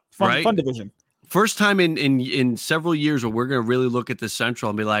fun. Fun division. First time in several years where we're going to really look at the Central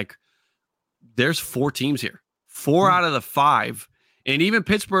and be like, there's 4 teams here, 4 out of the 5. And even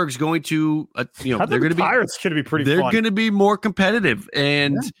Pittsburgh's going to, they're going to be, Pirates should be pretty. They're going to be more competitive,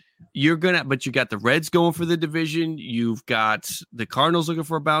 and but you got the Reds going for the division. You've got the Cardinals looking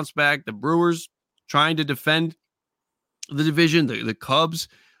for a bounce back. The Brewers trying to defend the division. The Cubs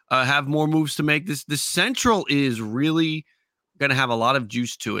have more moves to make. The Central is really going to have a lot of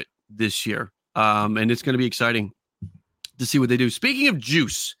juice to it this year, and it's going to be exciting to see what they do. Speaking of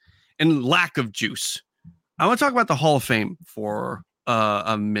juice and lack of juice, I want to talk about the Hall of Fame for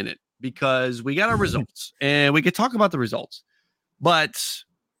a minute, because we got our results and we could talk about the results, but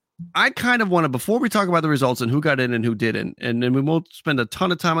I kind of want to, before we talk about the results and who got in and who didn't, and then we won't spend a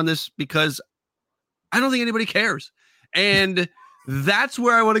ton of time on this because I don't think anybody cares. And that's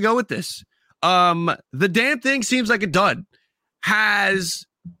where I want to go with this. The damn thing seems like a dud.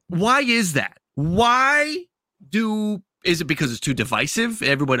 Why is that? Is it because it's too divisive?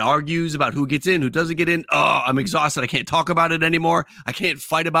 Everyone argues about who gets in, who doesn't get in. Oh, I'm exhausted. I can't talk about it anymore. I can't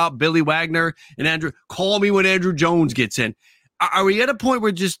fight about Billy Wagner and Andrew. Call me when Andrew Jones gets in. Are we at a point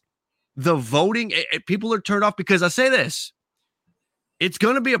where just the voting, people are turned off? Because I say this, it's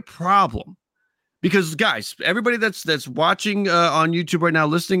going to be a problem. Because, guys, everybody that's watching on YouTube right now,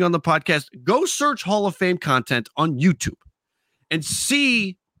 listening on the podcast, go search Hall of Fame content on YouTube and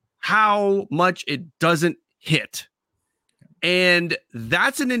see how much it doesn't hit. And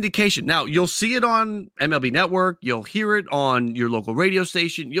that's an indication. Now, you'll see it on MLB Network. You'll hear it on your local radio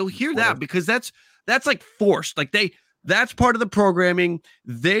station. You'll hear that because that's like forced. Like that's part of the programming.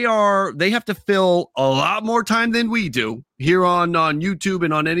 They have to fill a lot more time than we do here on YouTube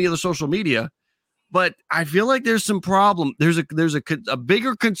and on any other social media. But I feel like there's some problem. There's a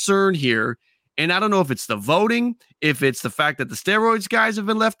bigger concern here. And I don't know if it's the voting, if it's the fact that the steroids guys have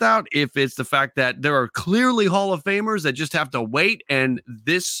been left out, if it's the fact that there are clearly Hall of Famers that just have to wait, and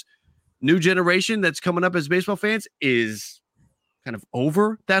this new generation that's coming up as baseball fans is kind of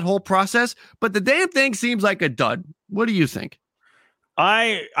over that whole process. But the damn thing seems like a dud. What do you think?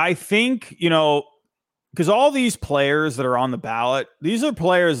 I think, because all these players that are on the ballot, these are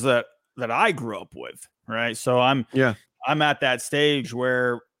players that I grew up with, right? So I'm at that stage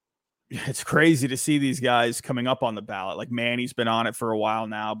where it's crazy to see these guys coming up on the ballot. Like Manny's been on it for a while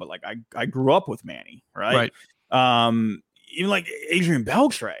now, but like I grew up with Manny, right? Even like Adrian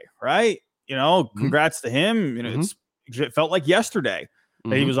Beltre, right? Congrats to him. It felt like yesterday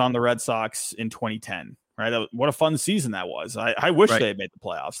that he was on the Red Sox in 2010, right? What a fun season that was. I wish they had made the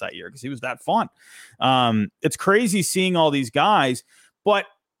playoffs that year because he was that fun. It's crazy seeing all these guys, but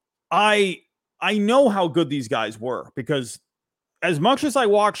I know how good these guys were, because as much as I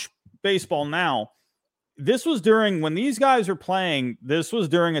watch baseball now, this was when these guys were playing. This was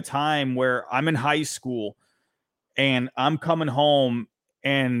during a time where I'm in high school and I'm coming home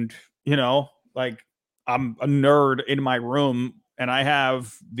and, like I'm a nerd in my room and I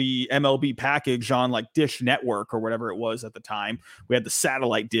have the MLB package on like Dish Network or whatever it was at the time. We had the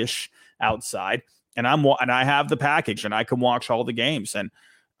satellite dish outside and I have the package and I can watch all the games, and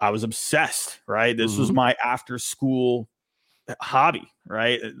I was obsessed, right? This was my after school hobby,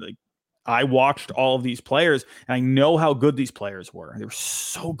 right? Like I watched all of these players and I know how good these players were. They were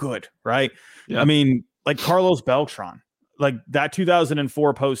so good, right? Yeah. I mean, like Carlos Beltran, like that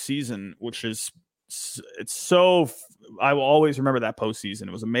 2004 postseason, I will always remember that postseason.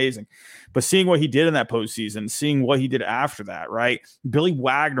 It was amazing. But seeing what he did in that postseason, seeing what he did after that, right? Billy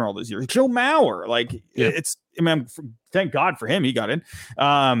Wagner all those years, Joe Mauer, thank God for him, he got in.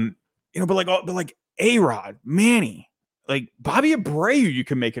 But like A-Rod, Manny, like Bobby Abreu, you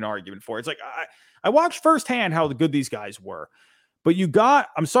can make an argument for. It's like I watched firsthand how good these guys were. But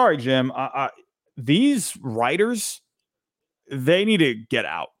I'm sorry, Jim, these writers, they need to get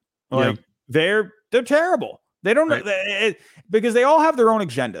out. Like they're terrible. They don't know because they all have their own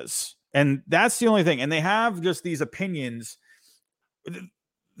agendas, and that's the only thing. And they have just these opinions.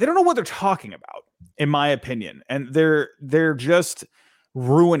 They don't know what they're talking about, in my opinion, and they're just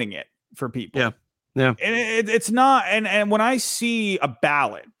ruining it for people. Yeah, and it's not. And when I see a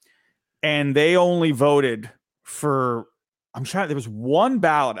ballot, and they only voted for, there was one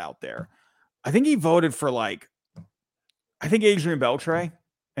ballot out there. I think he voted for Adrian Beltre,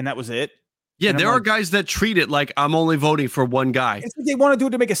 and that was it. Yeah, there are guys that treat it like I'm only voting for one guy. It's like they want to do it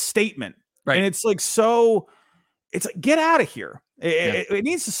to make a statement. Right. And it's like, so it's like, get out of here. It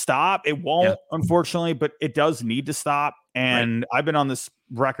needs to stop. It won't, unfortunately, but it does need to stop. And I've been on this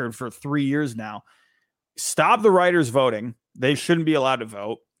record for 3 years now. Stop the writers voting. They shouldn't be allowed to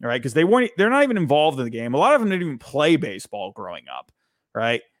vote, right? Because they're not even involved in the game. A lot of them didn't even play baseball growing up,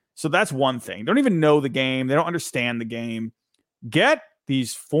 right? So that's one thing. They don't even know the game. They don't understand the game. Get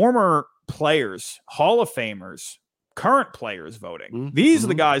these former players, Hall of Famers, current players voting. These are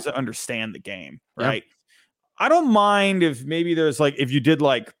the guys that understand the game, right? I don't mind if maybe there's like, if you did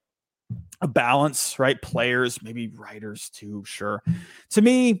like a balance, right? Players, maybe writers too, sure. To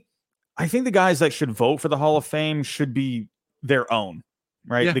me, I think the guys that should vote for the Hall of Fame should be their own,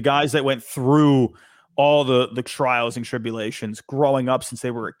 right? Yeah. The guys that went through all the trials and tribulations growing up since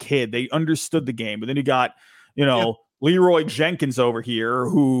they were a kid. They understood the game. But then you got, Leroy Jenkins over here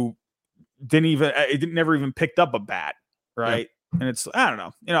who never even picked up a bat, right? Yeah. And it's, I don't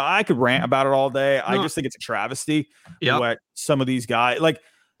know. I could rant about it all day. No. I just think it's a travesty what some of these guys, like,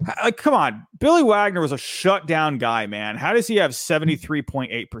 come on. Billy Wagner was a shutdown guy, man. How does he have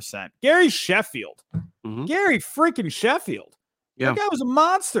 73.8%? Gary Sheffield. Gary freaking Sheffield. That guy was a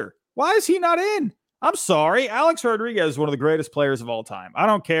monster. Why is he not in? I'm sorry. Alex Rodriguez is one of the greatest players of all time. I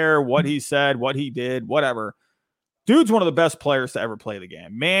don't care what he said, what he did, whatever. Dude's one of the best players to ever play the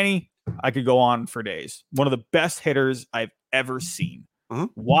game. Manny, I could go on for days. One of the best hitters I've ever seen.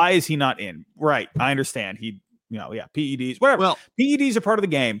 Why is he not in? Right. I understand. PEDs, whatever. Well, PEDs are part of the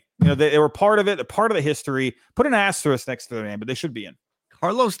game. They were part of it. They're part of the history. Put an asterisk next to their name, but they should be in.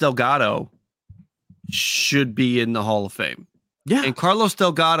 Carlos Delgado should be in the Hall of Fame. Yeah. And Carlos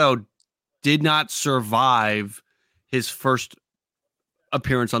Delgado did not survive his first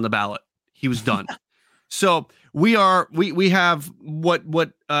appearance on the ballot. He was done. So we have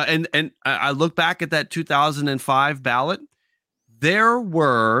and I look back at that 2005 ballot. There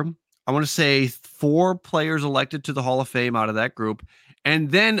were, I want to say, 4 players elected to the Hall of Fame out of that group. And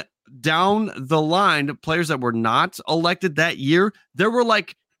then down the line, players that were not elected that year, there were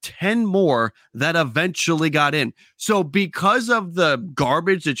like 10 more that eventually got in. So because of the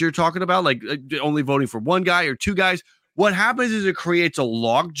garbage that you're talking about, like only voting for one guy or 2 guys, what happens is it creates a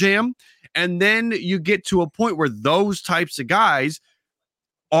log jam. And then you get to a point where those types of guys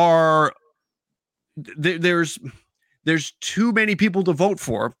are there's too many people to vote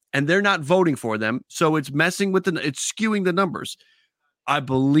for, and they're not voting for them. So it's messing with it's skewing the numbers. I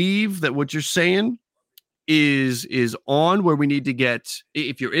believe that what you're saying is on where we need to get.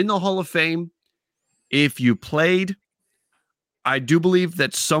 If you're in the Hall of Fame, if you played, I do believe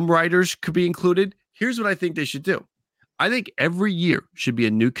that some writers could be included. Here's what I think they should do. I think every year should be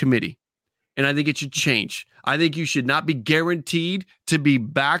a new committee, and I think it should change. I think you should not be guaranteed to be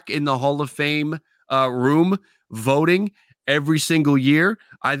back in the Hall of Fame room voting every single year.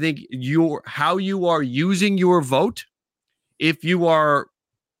 I think how you are using your vote, if you are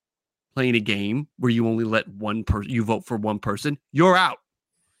playing a game where you only let one person, you vote for one person, you're out.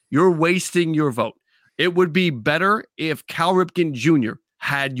 You're wasting your vote. It would be better if Cal Ripken Jr.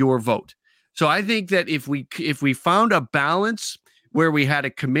 had your vote. So I think that if we found a balance where we had a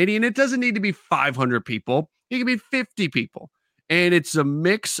committee, and it doesn't need to be 500 people, it can be 50 people, and it's a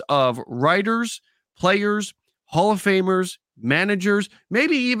mix of writers, players, Hall of Famers, managers,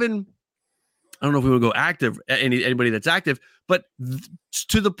 maybe even, I don't know if we would go active, anybody that's active, but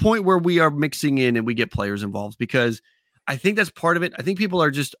to the point where we are mixing in and we get players involved, because I think that's part of it. I think people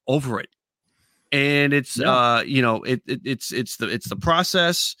are just over it. And it's, it's the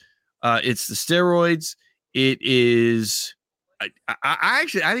process. It's the steroids. It is, I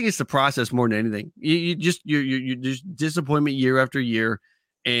think it's the process more than anything. You just disappointment year after year,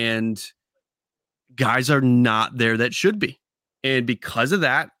 and guys are not there that should be. And because of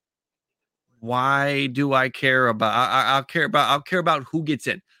that, why do I care about? I'll care about who gets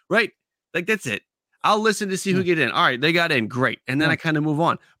in, right? Like, that's it. I'll listen to see who get in. All right, they got in, great, and then I kind of move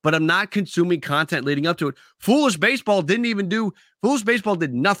on. But I'm not consuming content leading up to it. Foolish Baseball did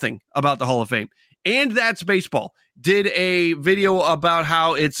nothing about the Hall of Fame, and That's Baseball did a video about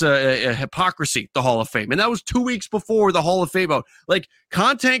how it's a hypocrisy, the Hall of Fame, and that was 2 weeks before the Hall of Fame vote. Like,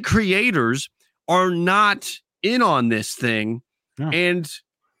 content creators are not in on this thing, and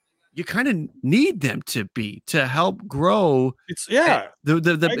you kind of need them to help grow. It's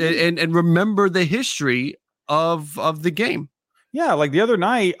and remember the history of the game. Yeah, like the other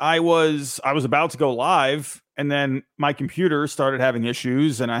night I was about to go live, and then my computer started having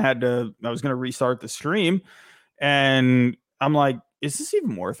issues, and I was going to restart the stream, and I'm like, is this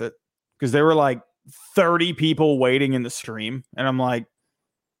even worth it? Because there were like 30 people waiting in the stream, and I'm like,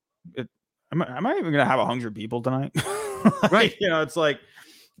 am I even going to have 100 people tonight? Right. It's like,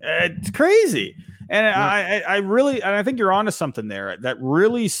 It's crazy. And I think you're onto something there that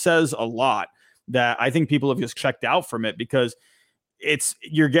really says a lot, that I think people have just checked out from it, because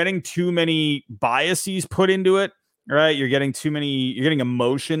you're getting too many biases put into it, right? You're getting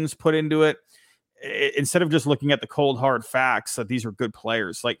emotions put into it, instead of just looking at the cold hard facts that these are good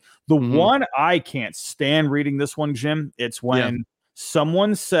players. Like the one I can't stand reading this one, Jim, it's when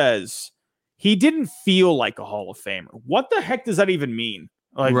someone says he didn't feel like a Hall of Famer. What the heck does that even mean?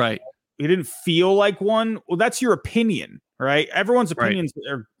 Like, right. He didn't feel like one. Well, that's your opinion, right? Everyone's opinions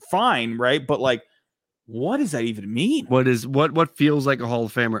are fine, right? But like, what does that even mean? What feels like a Hall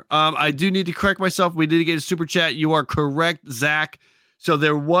of Famer? I do need to correct myself. We did get a super chat. You are correct, Zach. So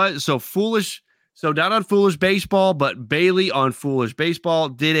Foolish. So not on Foolish Baseball, but Bailey on Foolish Baseball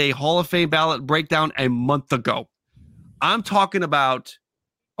did a Hall of Fame ballot breakdown a month ago. I'm talking about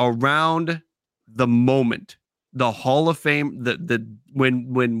around the moment, the Hall of Fame,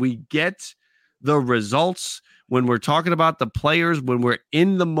 when we get the results, when we're talking about the players, when we're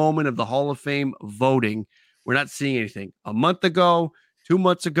in the moment of the Hall of Fame voting, we're not seeing anything. A month ago, 2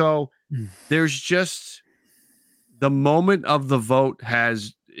 months ago, there's just the moment of the vote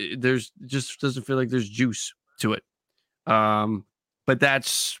doesn't feel like there's juice to it. But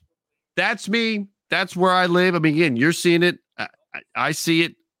that's me. That's where I live. I mean, again, you're seeing it. I see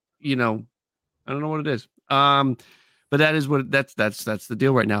it. I don't know what it is. But that is that's the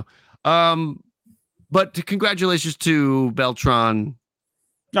deal right now. But congratulations to Beltran.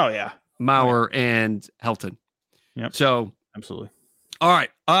 Oh yeah, Mauer and Helton. Yep. So absolutely. All right.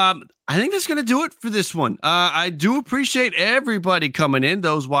 I think that's going to do it for this one. I do appreciate everybody coming in.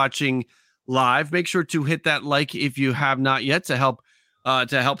 Those watching live, make sure to hit that like if you have not yet, to help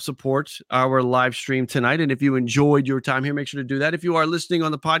support our live stream tonight. And if you enjoyed your time here, make sure to do that. If you are listening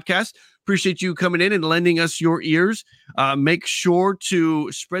on the podcast, appreciate you coming in and lending us your ears. Make sure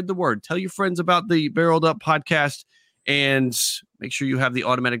to spread the word. Tell your friends about the Barreled Up podcast, and make sure you have the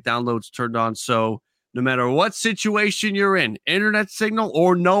automatic downloads turned on. So no matter what situation you're in, internet signal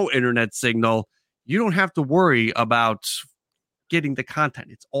or no internet signal, you don't have to worry about getting the content.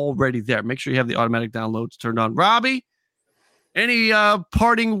 It's already there. Make sure you have the automatic downloads turned on. Robbie, any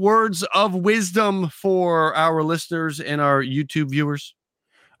parting words of wisdom for our listeners and our YouTube viewers?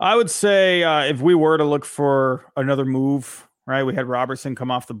 I would say if we were to look for another move, right? We had Robertson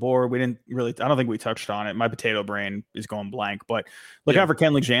come off the board. I don't think we touched on it. My potato brain is going blank, but look out for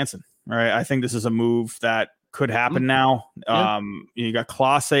Kenley Jansen, right? I think this is a move that could happen now. You got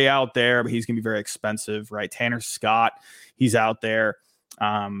Clase out there, but he's going to be very expensive, right? Tanner Scott, he's out there.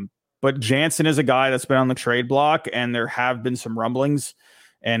 But Jansen is a guy that's been on the trade block, and there have been some rumblings.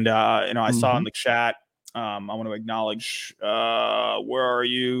 And, I saw in the chat, I want to acknowledge, where are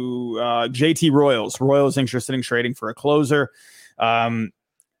you? JT Royals interested in trading for a closer.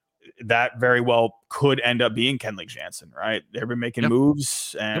 That very well could end up being Kenley Jansen, right? They've been making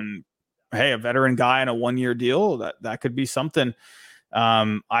moves, and hey, a veteran guy on a 1-year deal, that could be something.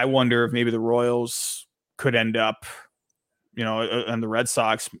 I wonder if maybe the Royals could end up, and the Red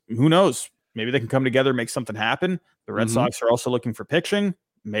Sox, who knows? Maybe they can come together, make something happen. The Red Sox are also looking for pitching.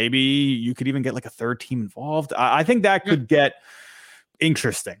 Maybe you could even get like a third team involved. I think that could get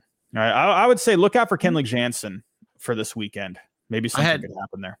interesting. All right. I would say look out for Kenley Jansen for this weekend. Maybe something could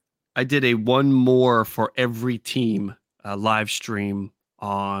happen there. I did a one more for every team live stream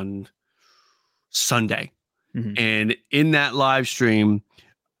on Sunday. And in that live stream,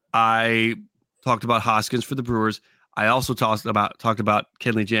 I talked about Hoskins for the Brewers. I also talked about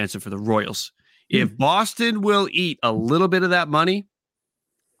Kenley Jansen for the Royals. If Boston will eat a little bit of that money,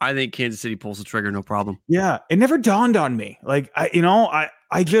 I think Kansas City pulls the trigger, no problem. Yeah, it never dawned on me. Like I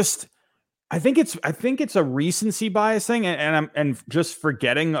think it's a recency bias thing, and I'm just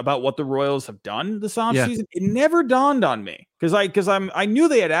forgetting about what the Royals have done this offseason. It never dawned on me because I knew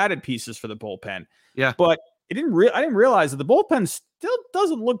they had added pieces for the bullpen. Yeah, but I didn't realize that the bullpen still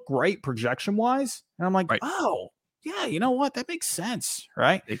doesn't look great projection wise. And I'm like, oh yeah, you know what? That makes sense,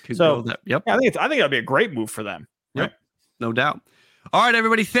 right? It could go that. Yep. Yeah, I think that'd be a great move for them. Yep, right? No doubt. All right,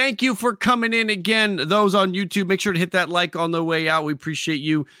 everybody. Thank you for coming in again. Those on YouTube, make sure to hit that like on the way out. We appreciate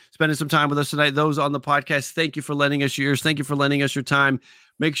you spending some time with us tonight. Those on the podcast, thank you for lending us your ears. Thank you for lending us your time.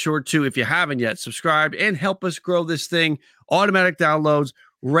 Make sure to, if you haven't yet, subscribe and help us grow this thing. Automatic downloads,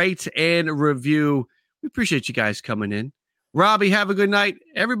 rate and review. We appreciate you guys coming in. Robbie, have a good night.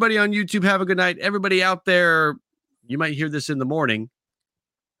 Everybody on YouTube, have a good night. Everybody out there, you might hear this in the morning.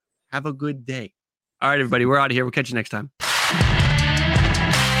 Have a good day. All right, everybody, we're out of here. We'll catch you next time.